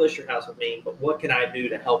don't have to list your house with me, but what can I do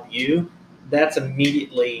to help you? That's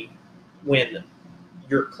immediately when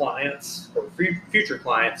your clients or future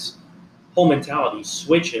clients' whole mentality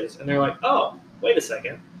switches, and they're like, oh, wait a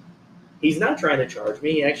second. He's not trying to charge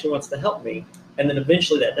me. He actually wants to help me. And then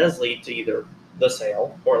eventually that does lead to either the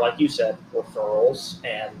sale or, like you said, referrals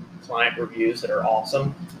and client reviews that are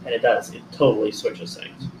awesome. And it totally switches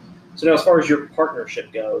things. So now, as far as your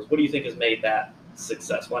partnership goes, what do you think has made that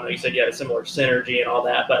successful? I know you said you had a similar synergy and all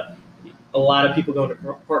that, but a lot of people go into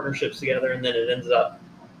partnerships together, and then it ends up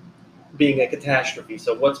being a catastrophe.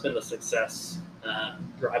 So what's been the success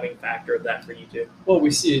driving factor of that for you two? Well,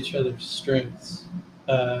 we see each other's strengths,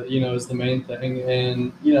 is the main thing.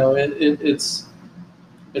 And,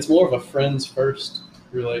 it's more of a friends first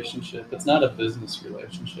relationship. It's not a business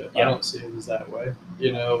relationship. Yeah. I don't see it as that way.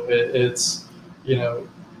 It's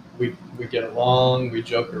we get along, we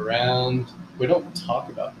joke around. We don't talk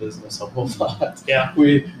about business a whole lot. Yeah.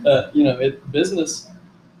 Business,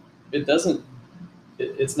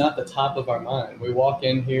 it's not the top of our mind. We walk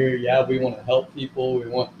in here, we want to help people. We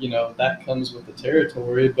want, that comes with the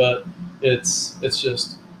territory, but it's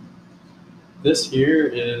just, this here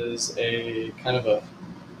is a kind of a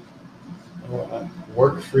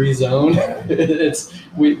work-free zone.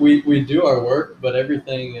 We do our work, but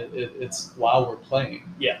everything it's while we're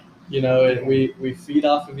playing. Yeah. We feed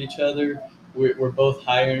off of each other. We're both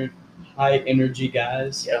high energy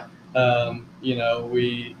guys. Yeah.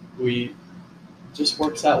 We just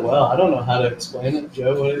works out well. I don't know how to explain it,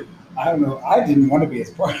 Joe. I don't know. I didn't want to be his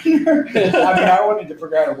partner. I wanted to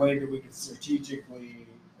figure out a way that we could strategically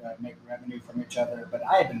make revenue from each other, but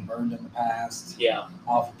I had been burned in the past. Yeah.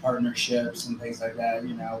 Off of partnerships and things like that.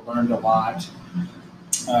 Learned a lot.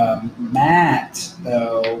 Matt,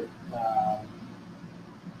 though,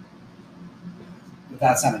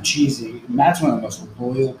 without sounding cheesy, Matt's one of the most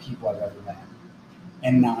loyal people I've ever met,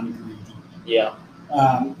 and non-greedy. Yeah.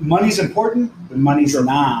 Money's important, but money's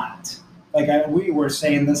not. We were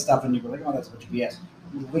saying this stuff, and you were like, "Oh, that's a bunch of BS."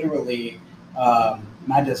 Literally,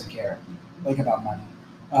 Matt doesn't care, about money,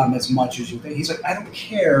 as much as you think. He's like, "I don't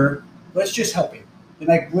care. Let's just help him." And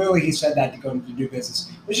literally, he said that to go to do business.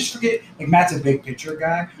 Let's just forget. Matt's a big picture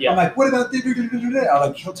guy. Yeah. I'm like, "What about the?"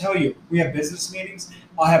 He'll tell you. We have business meetings.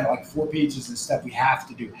 I'll have 4 pages of stuff we have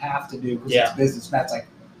to do because it's business. Matt's like,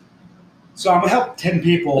 so I'm gonna help 10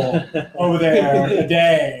 people over there a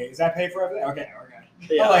day. Does that pay for everything? Okay.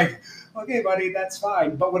 Yeah. I'm like, okay, buddy, that's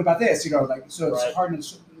fine. But what about this? So it's Right. hard.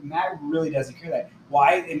 Matt really doesn't care that.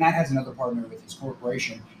 Why? And Matt has another partner with his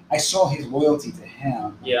corporation. I saw his loyalty to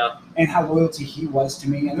him. Yeah. And how loyalty he was to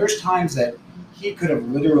me. And there's times that he could have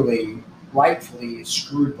literally, rightfully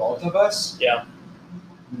screwed both of us. Yeah.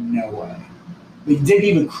 No way. It didn't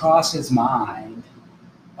even cross his mind.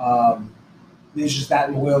 There's just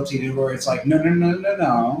that loyalty to where it's like,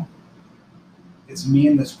 no. It's me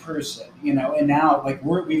and this person, And now,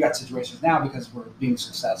 we got situations now because we're being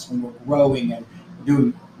successful and we're growing and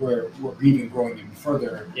we're even growing even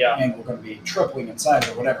further. Yeah. And we're going to be tripling in size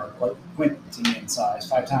or whatever, quinting in size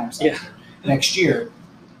 5 times Yeah. next year.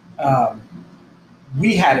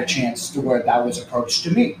 We had a chance to where that was approached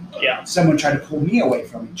to me. Yeah. Someone tried to pull me away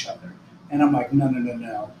from each other, and I'm like,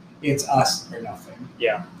 no. It's us or nothing.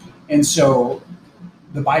 Yeah. And so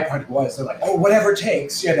the byproduct was they're like, oh, whatever it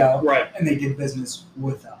takes, Right. And they did business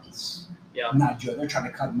with us. Yeah. Not Joe. They're trying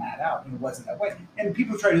to cut Matt out, and it wasn't that way. And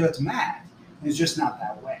people try to do that to Matt, and it's just not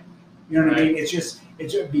that way. You know what I mean? It just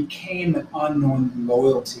became an unknown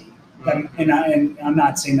loyalty. Mm-hmm. And I'm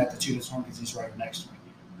not saying that the two is wrong because he's right next to me.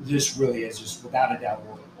 This really is just without a doubt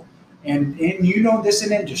loyal. And this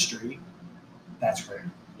in industry, that's rare.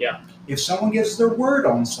 Yeah. If someone gives their word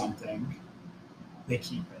on something, they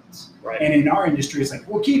keep it. Right. And in our industry, it's like,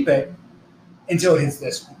 we'll keep it until it hits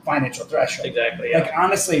this financial threshold. Exactly. Yeah.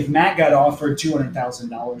 Honestly, if Matt got offered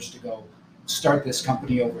 $200,000 to go start this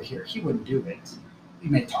company over here, he wouldn't do it. He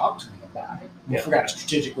may talk to me about it. We forgot a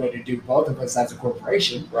strategic way to do both of us as a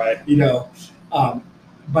corporation. Right.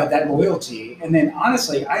 But that loyalty, and then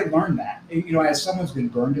honestly, I learned that. As someone's been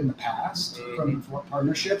burned in the past from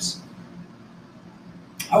partnerships,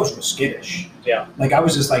 I was real skittish. Yeah. I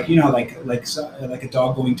was just like a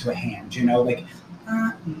dog going to a hand.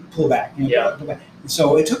 Pull back. Pull back.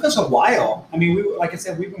 So it took us a while. I mean, like I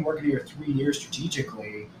said, we've been working here 3 years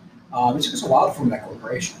strategically. It took us a while to form that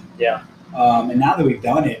corporation. Yeah. And now that we've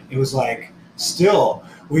done it, it was still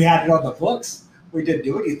we had it on the books. We didn't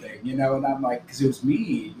do anything, and I'm like, because it was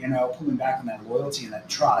me, pulling back on that loyalty and that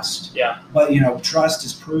trust. Yeah. But trust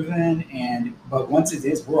is proven, but once it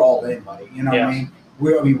is, we're all in, buddy. You know what I mean?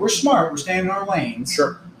 We're smart. We're staying in our lanes.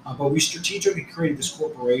 Sure. But we strategically created this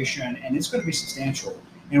corporation, and it's going to be substantial.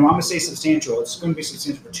 And when I'm going to say substantial, it's going to be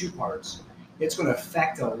substantial for 2 parts. It's going to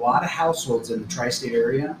affect a lot of households in the tri-state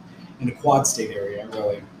area, in the quad state area,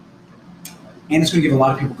 really. And it's going to give a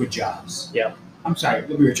lot of people good jobs. Yeah. I'm sorry,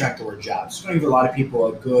 let me retract the word jobs. It's going to give a lot of people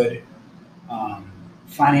a good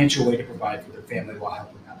financial way to provide for their family while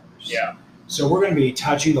helping others. Yeah. So we're going to be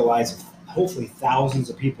touching the lives of hopefully thousands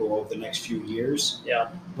of people over the next few years. Yeah.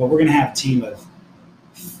 But we're going to have a team of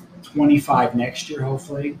 25 next year,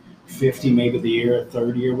 hopefully, 50 maybe the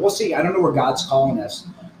third year. We'll see. I don't know where God's calling us.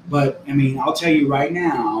 But, I mean, I'll tell you right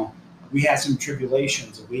now, we had some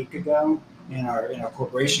tribulations a week ago in our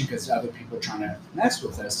corporation because other people are trying to mess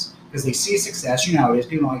with us because they see success. You know how it is.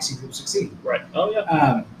 People don't like to see people succeed. Right. Oh,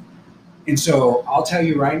 yeah. And so I'll tell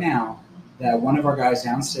you right now, that one of our guys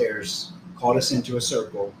downstairs called us into a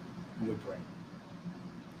circle and we prayed.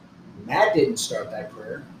 Matt didn't start that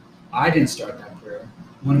prayer. I didn't start that prayer.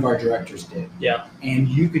 One of our directors did. Yeah. And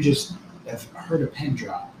you could just have heard a pin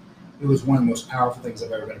drop. It was one of the most powerful things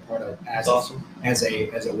I've ever been a part of as awesome. as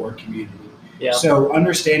a work community. Yeah. So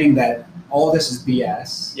understanding that all this is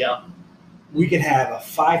BS. Yeah. We could have a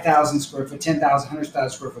 5,000 square foot, 10,000, 100,000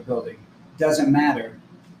 square foot building. Doesn't matter.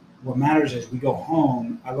 What matters is we go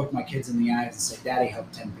home, I look my kids in the eyes and say, Daddy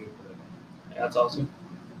helped 10 people today. That's awesome.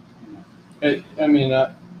 I mean,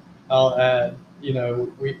 I'll add,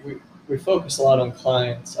 we focus a lot on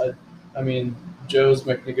clients. I mean, Joe's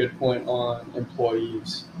making a good point on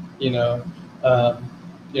employees. That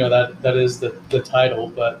is the title,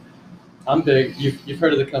 but I'm big. You've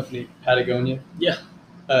heard of the company Patagonia? Yeah.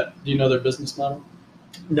 Do you know their business model?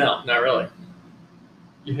 No, not really.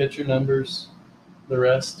 You hit your numbers, the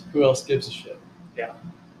rest, who else gives a shit? Yeah.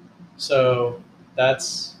 So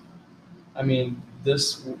that's,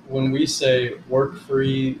 when we say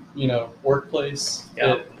work-free, workplace,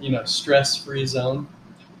 Yeah. stress-free zone,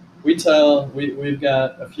 we've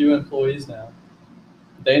got a few employees now.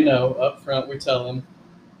 They know up front, we tell them,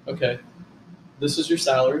 okay, this is your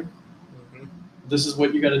salary. Mm-hmm. This is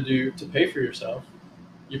what you got to do to pay for yourself.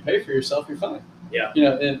 You pay for yourself, you're fine. Yeah.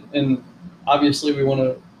 And obviously we want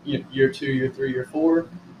to, year 2, year 3, year 4,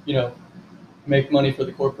 make money for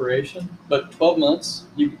the corporation. But 12 months,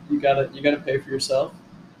 you gotta pay for yourself.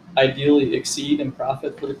 Ideally, exceed in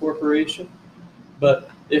profit for the corporation. But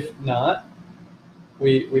if not,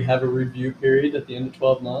 we have a review period at the end of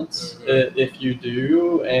 12 months. Mm-hmm. If you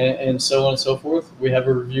do, and so on and so forth, we have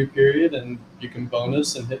a review period, and you can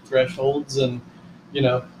bonus and hit thresholds, and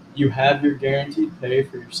you have your guaranteed pay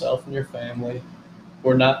for yourself and your family.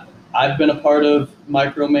 I've been a part of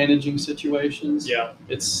micromanaging situations. Yeah.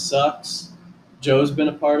 It sucks. Joe's been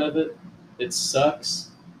a part of it. It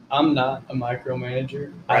sucks. I'm not a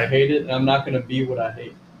micromanager. Right. I hate it, and I'm not going to be what I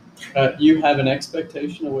hate. You have an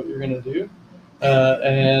expectation of what you're going to do,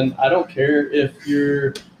 and I don't care if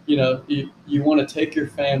you're, you want to take your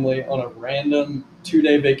family on a random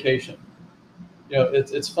 2-day vacation.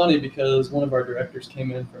 It's funny because one of our directors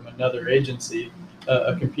came in from another agency,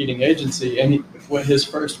 a competing agency, and his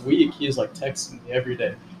first week, he's like texting me every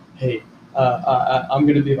day, hey, I'm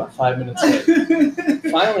going to be about 5 minutes late.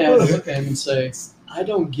 Finally, I had to look at him and say, I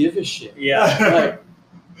don't give a shit. Yeah. Like,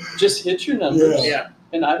 just hit your numbers. Yeah.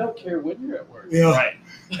 And I don't care when you're at work. Yeah. Right.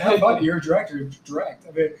 How about you're a director? You're direct.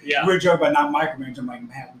 I mean, Yeah. we're joking about not micromanaging. I'm like,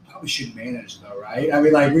 man, we probably should manage though, right? I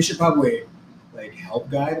mean, like, we should probably help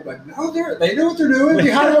guide. Like, no, they know what they're doing. They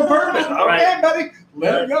had them on purpose. Right. Okay, buddy,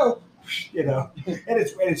 let it go. And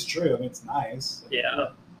it's true. I mean, it's nice.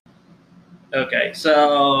 Yeah. Okay,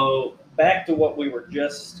 so back to what we were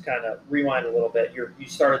just kind of rewind a little bit. You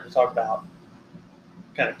started to talk about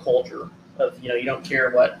kind of culture of you don't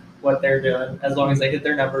care what they're doing as long as they hit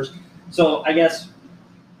their numbers. So I guess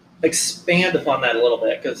expand upon that a little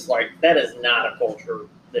bit, because that is not a culture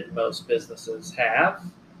that most businesses have.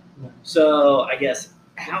 No. So I guess,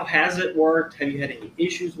 how has it worked? Have you had any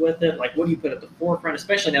issues with it? What do you put at the forefront,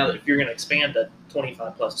 especially now that if you're going to expand to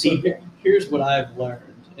 25 plus So people? here's what I've learned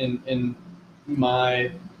in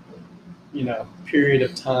my period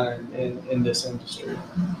of time in this industry.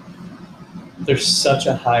 There's such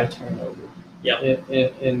a high turnover. Yep.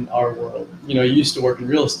 In our world. You used to work in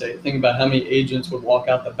real estate. Think about how many agents would walk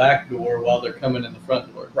out the back door while they're coming in the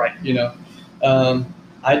front door. Right.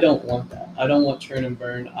 I don't want that. I don't want churn and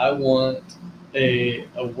burn. I want a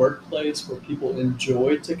workplace where people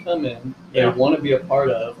enjoy to come in, they want to be a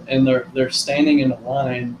part of, and they're standing in a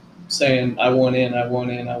line saying, I want in, I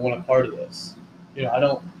want a part of this. I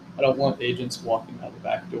don't want agents walking out the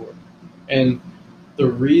back door. And the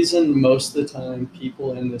reason most of the time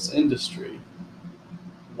people in this industry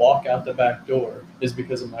walk out the back door is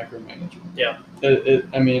because of micromanagement. Yeah.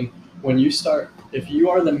 When you start, if you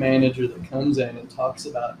are the manager that comes in and talks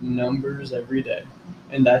about numbers every day,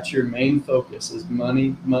 and that's your main focus is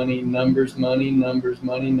money, numbers,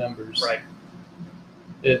 numbers. Right.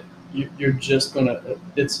 You're just gonna.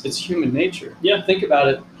 It's human nature. Yeah. Think about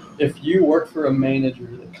it. If you work for a manager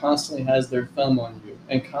that constantly has their thumb on you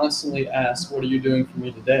and constantly asks, "What are you doing for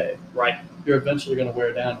me today?" Right. You're eventually going to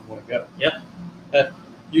wear down and want to go. Yep.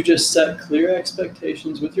 You just set clear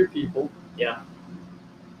expectations with your people. Yeah.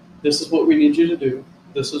 This is what we need you to do.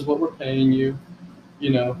 This is what we're paying you.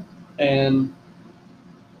 And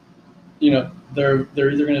they're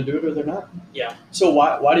either going to do it or they're not. Yeah. So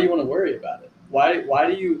why do you want to worry about it? Why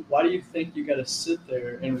do you think you got to sit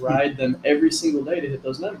there and ride them every single day to hit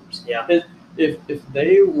those numbers? Yeah. If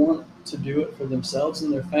they want to do it for themselves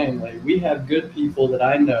and their family, we have good people that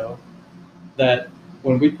I know that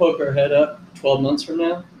when we poke our head up 12 months from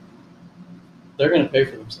now, they're going to pay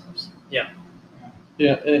for themselves. Yeah.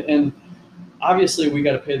 Yeah, and obviously we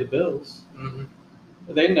got to pay the bills. Mm-hmm.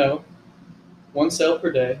 They know one sale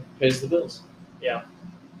per day pays the bills. Yeah.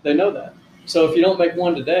 They know that. So if you don't make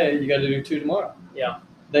one today, you got to do 2 tomorrow. Yeah.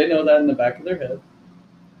 They know that in the back of their head.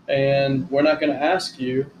 And we're not going to ask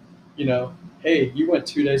you, hey, you went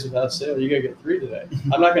 2 days without a sale, you got to get 3 today.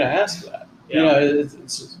 I'm not going to ask that. Yeah.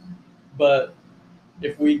 It's just, but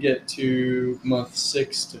if we get to month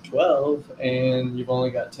 6 to 12 and you've only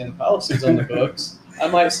got 10 policies on the books, I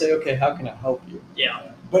might say, okay, how can I help you?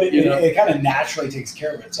 Yeah. But it kind of naturally takes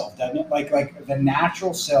care of itself, doesn't it? Like the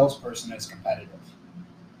natural salesperson is competitive.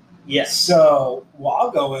 Yes. So,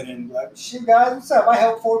 I'll go in and be like, shoot, guys, what's up? I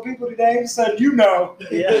helped 4 people today. So, Yeah.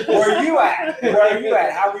 where are you at? Where are you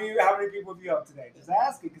at? How many people have you helped today? Just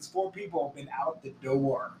asking, because 4 people have been out the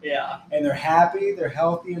door. Yeah. And they're happy, they're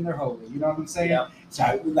healthy, and they're holy. You know what I'm saying? Yeah.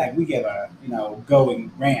 So, we give a,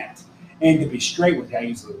 going rant. And to be straight with you, I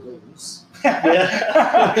usually lose.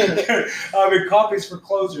 Yeah. I mean, coffee's for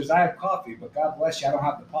closers. I have coffee, but God bless you, I don't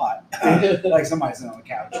have the pot. Like somebody's sitting on the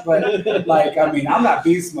couch. But, I'm not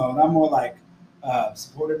beast mode. I'm more like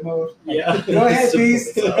supportive mode. Like, Yeah. go ahead,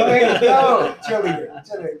 beast. Go ahead, go.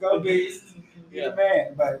 Cheerleader. Go, beast. You're the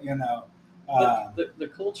man. But, the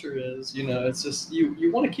culture is, it's just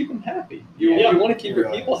you want to keep them happy. You Yeah. want to keep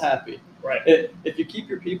your people happy. Right. If you keep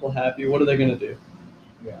your people happy, what are they going to do?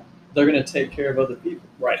 Yeah. They're going to take care of other people.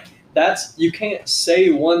 Right. You can't say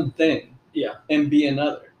one thing Yeah. and be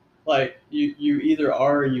another. Like you either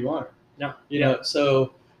are or you aren't. No.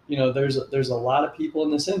 So there's a lot of people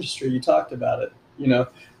in this industry. You talked about it.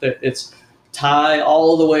 That it's tie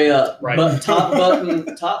all the way up, Right. but top button,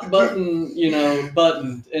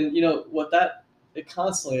 buttoned, and it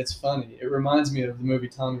constantly. It's funny. It reminds me of the movie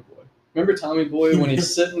Tommy Boy. Remember Tommy Boy when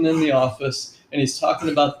he's sitting in the office and he's talking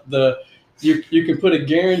about you can put a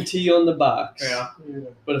guarantee on the box. Yeah.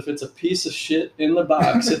 But if it's a piece of shit in the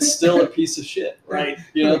box, it's still a piece of shit. Right.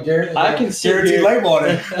 I can sit guarantee here. label on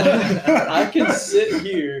it. I can sit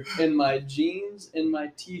here in my jeans and my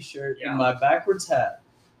t-shirt Yeah. and my backwards hat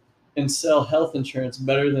and sell health insurance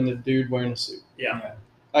better than a dude wearing a suit. Yeah.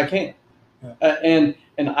 I can. Yeah.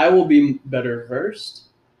 And I will be better versed.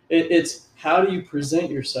 It's how do you present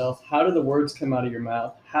yourself? How do the words come out of your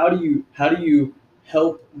mouth? How do you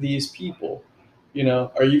help these people?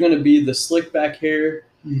 Are you going to be the slick back hair,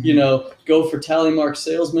 go for tally mark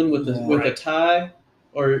salesman with a tie,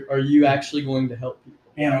 or are you actually going to help people?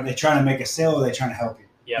 And are they trying to make a sale or are they trying to help you?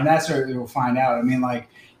 Yeah. And that's what we'll find out. I mean, like,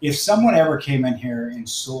 if someone ever came in here and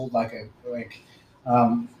sold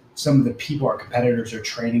some of the people, our competitors are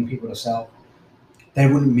training people to sell, they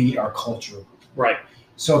wouldn't meet our culture. Right.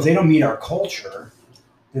 So if they don't meet our culture,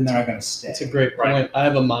 then they're not going to stay. That's a great point. Right. I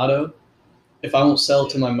have a motto. If I won't sell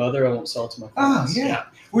it to my mother, I won't sell it to my Oh, friends. yeah.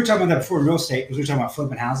 We were talking about that before in real estate because we were talking about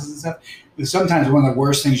flipping houses and stuff. But sometimes one of the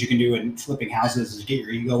worst things you can do in flipping houses is get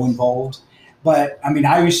your ego involved. But, I mean,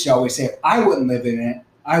 I used to always say if I wouldn't live in it,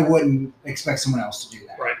 I wouldn't expect someone else to do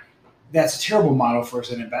that. Right. That's a terrible model for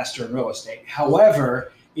an investor in real estate.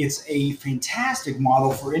 However, it's a fantastic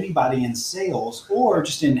model for anybody in sales or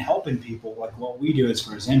just in helping people like what we do as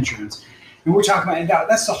far as insurance. And we're talking about, and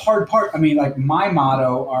that's the hard part. I mean, like my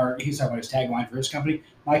motto, he's talking about his tagline for his company.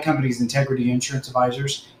 My company's Integrity Insurance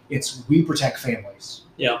Advisors. It's we protect families.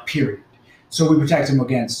 Yeah. Period. So we protect them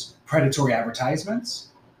against predatory advertisements,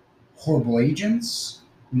 horrible agents,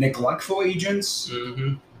 neglectful agents.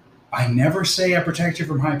 Mm-hmm. I never say I protect you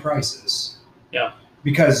from high prices. Yeah.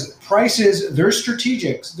 Because prices, they're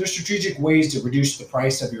strategic. There's strategic ways to reduce the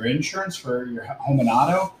price of your insurance for your home and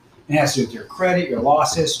auto. It has to do with your credit, your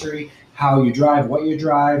loss history, how you drive, what you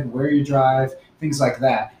drive, where you drive, things like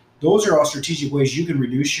that. Those are all strategic ways you can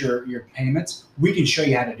reduce your payments. We can show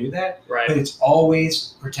you how to do that, Right. but it's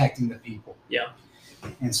always protecting the people. Yeah.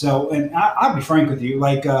 And so, and I'll be frank with you,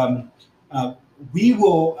 like I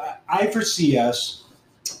foresee us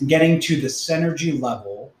getting to the synergy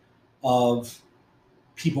level of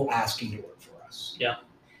people asking to work for us. Yeah.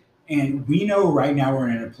 And we know right now we're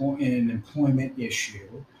in an employment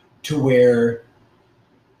issue to where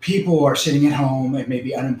people are sitting at home and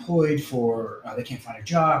maybe unemployed for they can't find a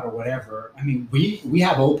job or whatever. I mean, we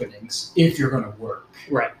have openings if you're going to work.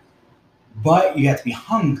 Right. But you have to be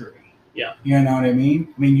hungry. Yeah. You know what I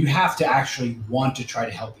mean? I mean, you have to actually want to try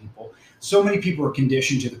to help people. So many people are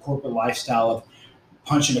conditioned to the corporate lifestyle of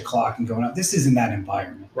punching a clock and going out. This isn't that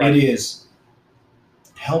environment. Right. It is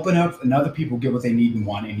helping other people get what they need and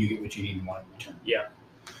want, and you get what you need and want in return. Yeah.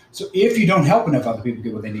 So if you don't help enough other people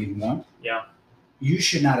get what they need and want, Yeah. you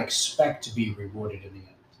should not expect to be rewarded in the end.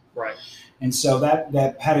 Right. And so that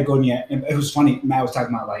Patagonia, and it was funny. Matt was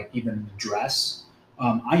talking about like even the dress.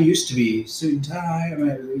 I used to be suit and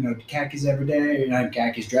tie, khakis every day, and I had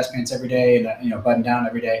khakis, dress pants every day, and button down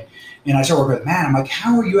every day. And I started working with Matt. I'm like,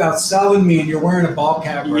 how are you outselling me and you're wearing a ball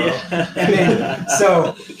cap, bro? Yeah. And then,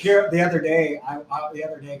 so here the other day,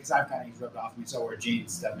 because I've kind of rubbed off me, so I wear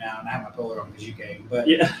jeans stuff now, and I have my polo on because you came. But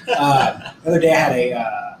Yeah. the other day I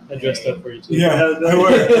had I dressed up for you too. Yeah,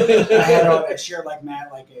 I had a shirt like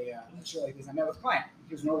Matt, like a shirt like this. I met with a client.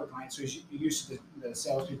 He was an older client, so he's used to the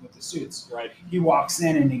salespeople with the suits. Right. He walks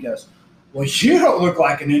in and he goes, "Well, you don't look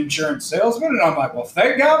like an insurance salesman." And I'm like, "Well,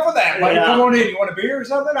 thank God for that. Like, come on in. You want a beer or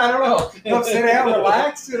something? I don't know. Sit down,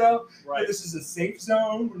 relax. Right. This is a safe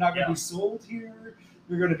zone. We're not going to be sold here.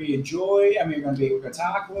 We're going to be enjoy. I mean, we're going to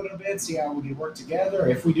talk a little bit, see how we can work together.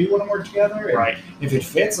 If we do want to work together, and Right. if it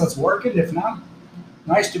fits, let's work it. If not,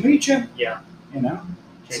 nice to meet you." Yeah.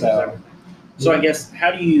 Changes So, everything. So I guess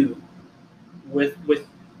how do you, with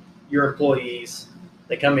your employees,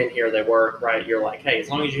 they come in here, they work, right? You're like, hey, as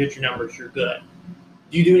long as you hit your numbers, you're good.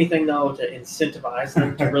 Do you do anything though to incentivize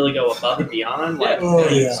them to really go above and beyond? Like, Oh,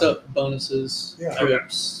 yeah. So bonuses, Yeah.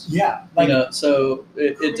 trips. yeah, like So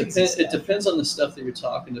it Crazy depends. stuff. It depends on the stuff that you're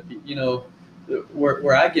talking to people.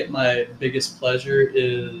 Where I get my biggest pleasure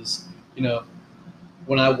is,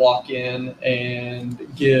 when I walk in and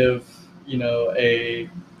give, a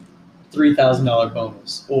 $3,000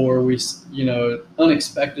 bonus, or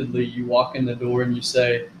unexpectedly you walk in the door and you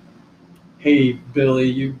say, "Hey, Billy,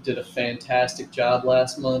 you did a fantastic job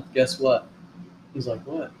last month. Guess what?" He's like,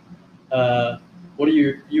 "What? What do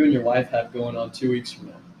you and your wife have going on 2 weeks from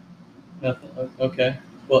now?" "Nothing." "Okay.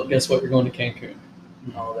 Well, guess what? You're going to Cancun."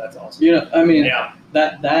 oh, that's awesome. I mean, Yeah.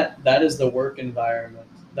 that is the work environment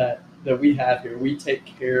that we have here. We take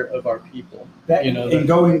care of our people. that. You know, And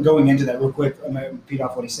going into that real quick, I'm gonna repeat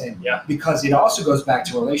off what he's saying. Yeah. Because it also goes back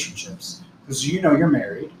to relationships. Because you're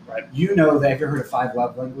married. Right. You know that. Have you heard of 5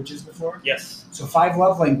 love languages before? Yes. So 5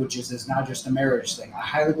 love languages is not just a marriage thing. I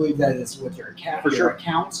highly believe that it's with your For sure.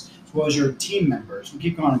 accounts as well as your team members. We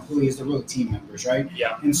keep calling employees, they're really team members, right?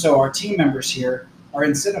 Yeah. And so our team members here are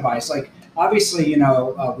incentivized. Like obviously,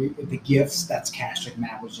 the gifts, that's cash, like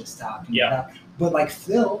Matt was just talking about. But like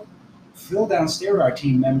Phil downstairs, our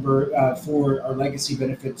team member for our Legacy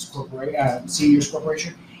Benefits Seniors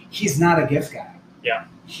Corporation, he's not a gift guy. Yeah.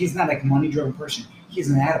 He's not like a money-driven person. He's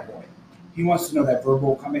an attaboy. He wants to know that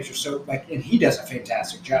verbal combination. So and he does a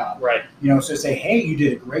fantastic job. Right. So say, hey, you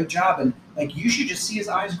did a great job, and like you should just see his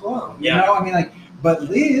eyes glow. Yeah. I mean, but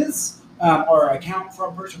Liz, our account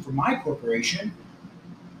front person for my corporation,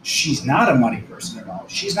 she's not a money person at all.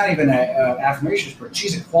 She's not even an affirmations person.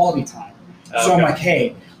 She's a quality time. So I'm Okay. like,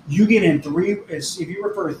 hey, you get in 3. If you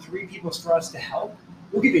refer 3 people for us to help,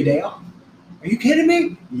 we'll give you a day off. Are you kidding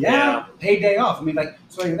me? Yeah. Paid day off. I mean,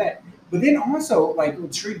 so like that. But then also,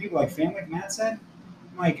 treat people like family, like Matt said.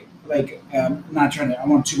 Not trying to, I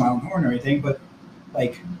want to toot my own horn or anything, but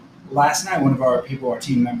last night, one of our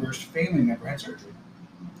team members, family member, had surgery.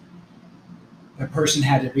 The person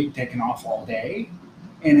had to be taken off all day,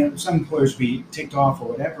 and some employers be ticked off or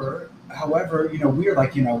whatever. However,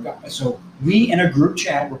 we're so we in a group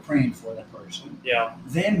chat, we're praying for that person. Yeah.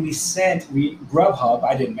 Then Grubhub,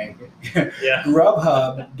 I didn't make it. Yeah.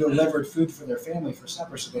 Grubhub delivered food for their family for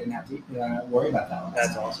supper, so they didn't have to worry about that last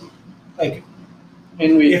That's night. awesome.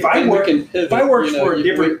 If I worked pivot, for a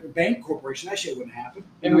different bank corporation, that shit wouldn't happen.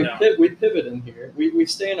 And we pivot in here. We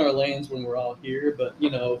stay in our lanes when we're all here. But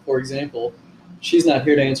for example, she's not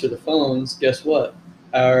here to answer the phones. Guess what?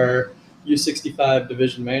 Our U65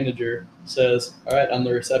 division manager says, "All right, I'm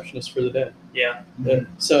the receptionist for the day." Yeah.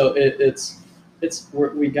 So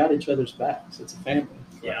we got each other's backs. It's a family.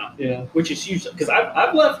 Yeah. Which is huge because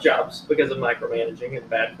I've left jobs because of micromanaging and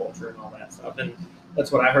bad culture and all that stuff. And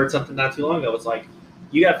that's what I heard something not too long ago. It's like,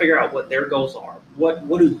 you got to figure out what their goals are. What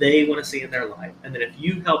do they want to see in their life? And then if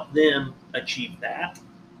you help them achieve that,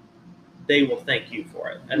 they will thank you for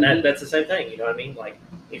it. And that's the same thing. You know what I mean? Like,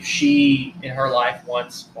 if she in her life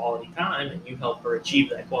wants quality time and you help her achieve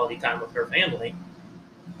that quality time with her family,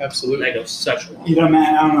 Absolutely. that goes such a long way.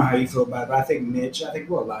 Man, I don't know how you feel about it, but I think Mitch,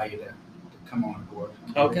 we'll allow you to come on board.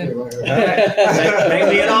 Okay. Make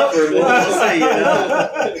me an offer. We'll see.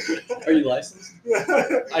 Are you licensed?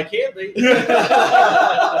 I can't be.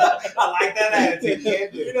 I like that attitude.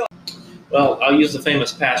 Can't do. Well, I'll use the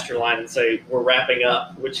famous pastor line and say we're wrapping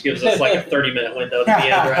up, which gives us like a 30-minute window at the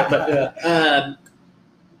end, right? But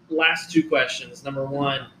last 2 questions. Number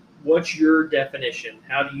 1, what's your definition?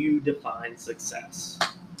 How do you define success?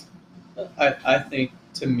 I think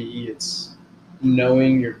to me it's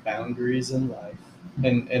knowing your boundaries in life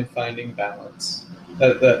and finding balance.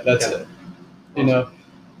 That's it. Awesome.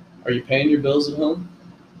 Are you paying your bills at home?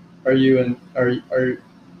 Are you in?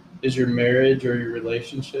 Is your marriage or your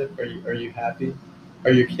relationship? Are you happy?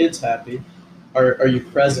 Are your kids happy? Are you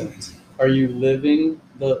present? Are you living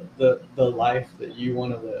the life that you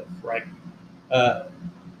want to live? Right.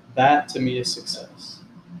 That to me is success.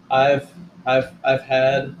 I've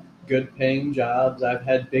had good paying jobs. I've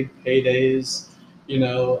had big paydays.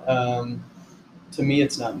 To me,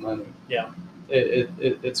 it's not money. Yeah.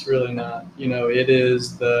 It's really not. It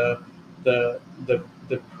is the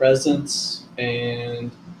presence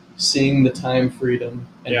and seeing the time freedom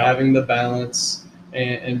and having the balance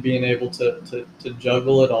and being able to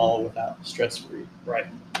juggle it all without stress free. Right.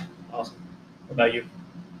 Awesome. What about you?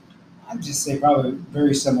 I'd just say probably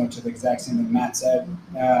very similar to the exact same thing Matt said.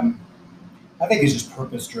 I think it's just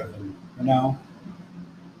purpose driven.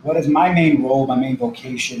 What is my main role, my main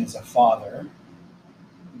vocation as a father?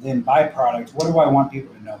 Then byproduct, what do I want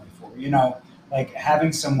people to know me for? Like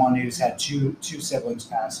having someone who's had two siblings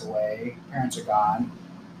pass away, parents are gone.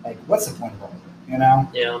 Like, what's the point of all of it?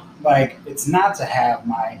 Yeah. Like, it's not to have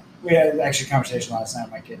we had actually a conversation last night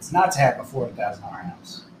with my kids, not to have a $400,000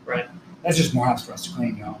 house. Right. That's just more house for us to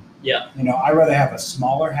clean, Yeah. I'd rather have a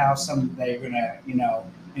smaller house, something that you're gonna,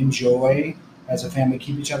 enjoy as a family,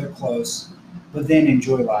 keep each other close, but then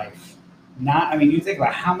enjoy life. You think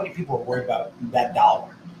about how many people are worried about that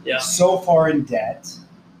dollar. Yeah. So far in debt,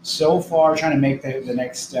 so far trying to make the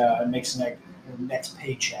next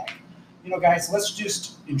paycheck. Guys, let's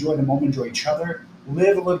just enjoy the moment, enjoy each other,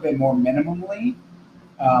 live a little bit more minimally.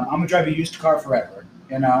 I'm gonna drive a used car forever.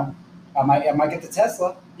 I might get the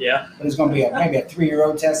Tesla. Yeah. But it's gonna be maybe a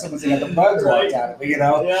 3-year-old Tesla once they got the bugs locked out of it.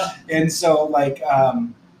 Yeah. And so like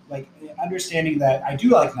understanding that I do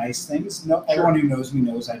like nice things. No, everyone who knows me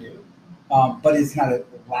knows I do. But it's not a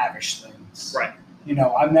lavish things. Right.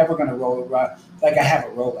 I'm never going to roll like I have a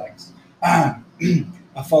Rolex, a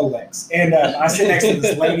Folex. And I sit next to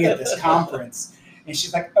this lady at this conference, and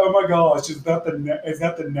she's like, "Oh my gosh, is that the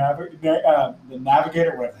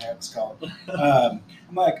Navigator, whatever the heck it's called?" I'm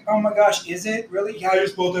like, "Oh my gosh, is it really? Yeah, I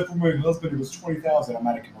just bought that for my husband. It was $20,000. I'm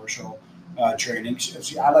at a commercial training.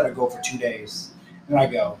 I let her go for 2 days, and I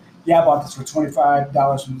go, "Yeah, I bought this for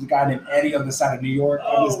 $25 from the guy named Eddie on the side of New York.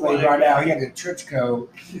 On this lady right now, he had a trench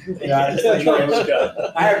coat.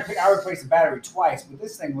 I replaced the battery twice, but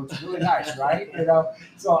this thing looks really nice, right?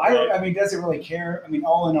 So I does it really care?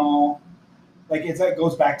 All in all, like it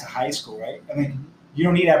goes back to high school, right? You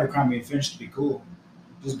don't need Abercrombie and Fitch to be cool.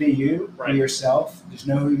 Just be you, be yourself. Just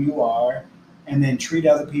know who you are, and then treat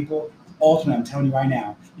other people. Ultimately, I'm telling you right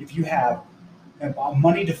now, if you have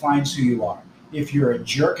money defines who you are. If you're a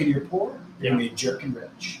jerk and you're poor, you're going to be a jerk and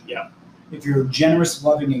rich. Yeah. If you're generous,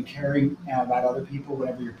 loving, and caring about other people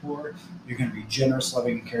whenever you're poor, you're going to be generous,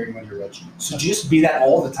 loving, and caring when you're rich. So just be that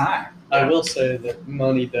all the time. I will say that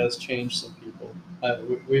money does change some people.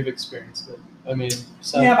 We've experienced it. But I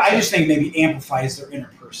just think maybe amplifies their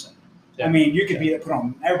inner person. Yeah. You could be put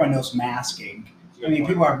on. Everybody knows masking.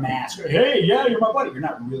 People are masked. Hey, yeah, you're my buddy. You're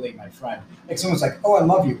not really my friend. Like someone's like, "Oh, I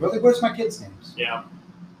love you." Really? What's my kids' names? Yeah.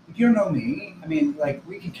 If you don't know me,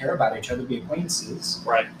 we can care about each other, be acquaintances.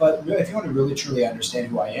 Right. But if you want to really, truly understand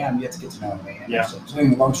who I am, you have to get to know me. Yeah. So,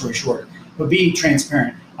 long story short, but be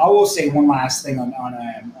transparent. I will say one last thing on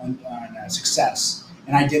success,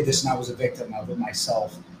 and I did this and I was a victim of it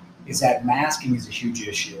myself, is that masking is a huge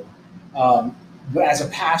issue. As a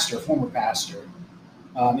pastor, former pastor,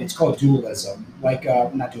 it's called dualism.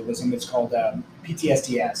 Not dualism, it's called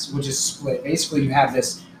PTSDS, which is split. Basically, you have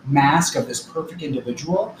this mask of this perfect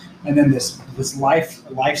individual, and then this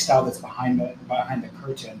lifestyle that's behind the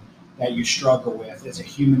curtain that you struggle with as a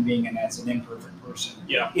human being and as an imperfect person.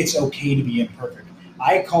 Yeah. It's okay to be imperfect.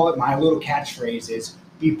 I call it, my little catchphrase is,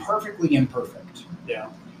 be perfectly imperfect. Yeah.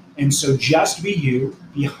 And so just be you,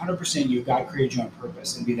 be 100% you. God created you on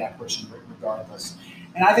purpose, and be that person regardless.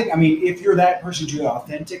 And I think, if you're that person to your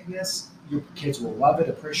authenticness, your kids will love it,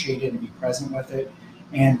 appreciate it, and be present with it.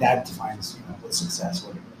 And that defines, what success,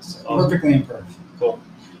 what it is. So perfectly imperfect. Cool.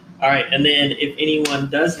 All right. And then if anyone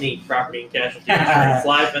does need property and casualty insurance,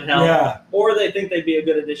 life and health, or they think they'd be a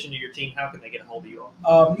good addition to your team, how can they get a hold of you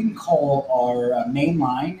all? You can call our main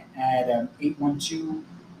line at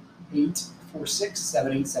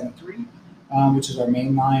 812-846-7873, which is our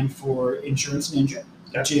main line for Insurance Ninja,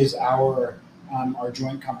 which is our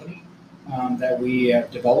joint company that we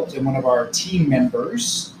have developed. And one of our team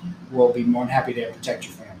members will be more than happy to protect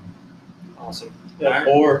your family. Awesome. Yeah,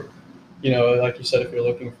 or, like you said, if you're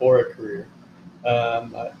looking for a career,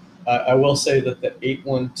 I will say that the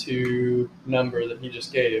 812 number that he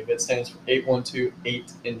just gave, it stands for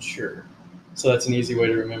 812-8-INSURE. So that's an easy way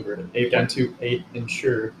to remember it.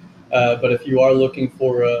 812-8-INSURE. But if you are looking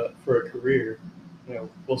for a career,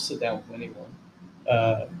 we'll sit down with anyone.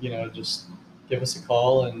 Just give us a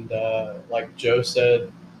call. And like Joe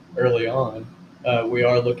said early on, we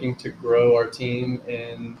are looking to grow our team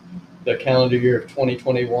in the calendar year of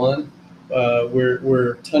 2021.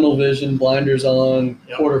 We're tunnel vision, blinders on,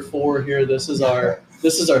 Yep. quarter 4 here. This is our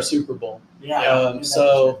Super Bowl. Yeah.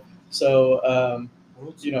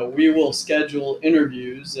 We will schedule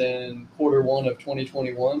interviews in quarter 1 of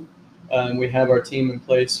 2021. We have our team in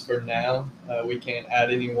place for now. We can't add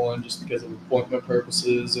anyone just because of appointment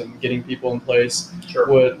purposes, and getting people in place Sure.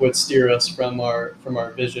 would steer us from our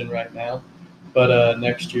vision right now. But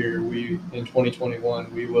next year, in 2021,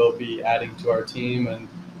 we will be adding to our team, and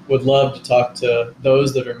would love to talk to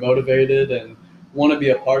those that are motivated and want to be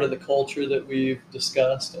a part of the culture that we've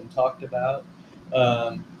discussed and talked about.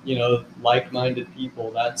 Like-minded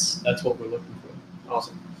people. That's what we're looking for.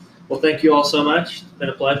 Awesome. Well, thank you all so much. It's been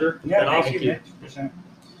a pleasure. It's been awesome. Thank you. Mitch.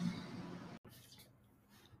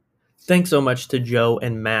 Thanks so much to Joe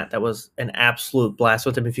and Matt. That was an absolute blast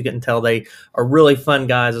with them. If you couldn't tell, they are really fun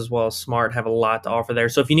guys as well as smart, have a lot to offer there.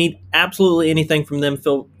 So if you need absolutely anything from them,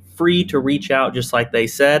 feel free to reach out just like they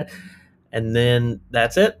said. And then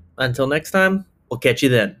that's it. Until next time, we'll catch you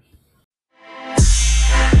then.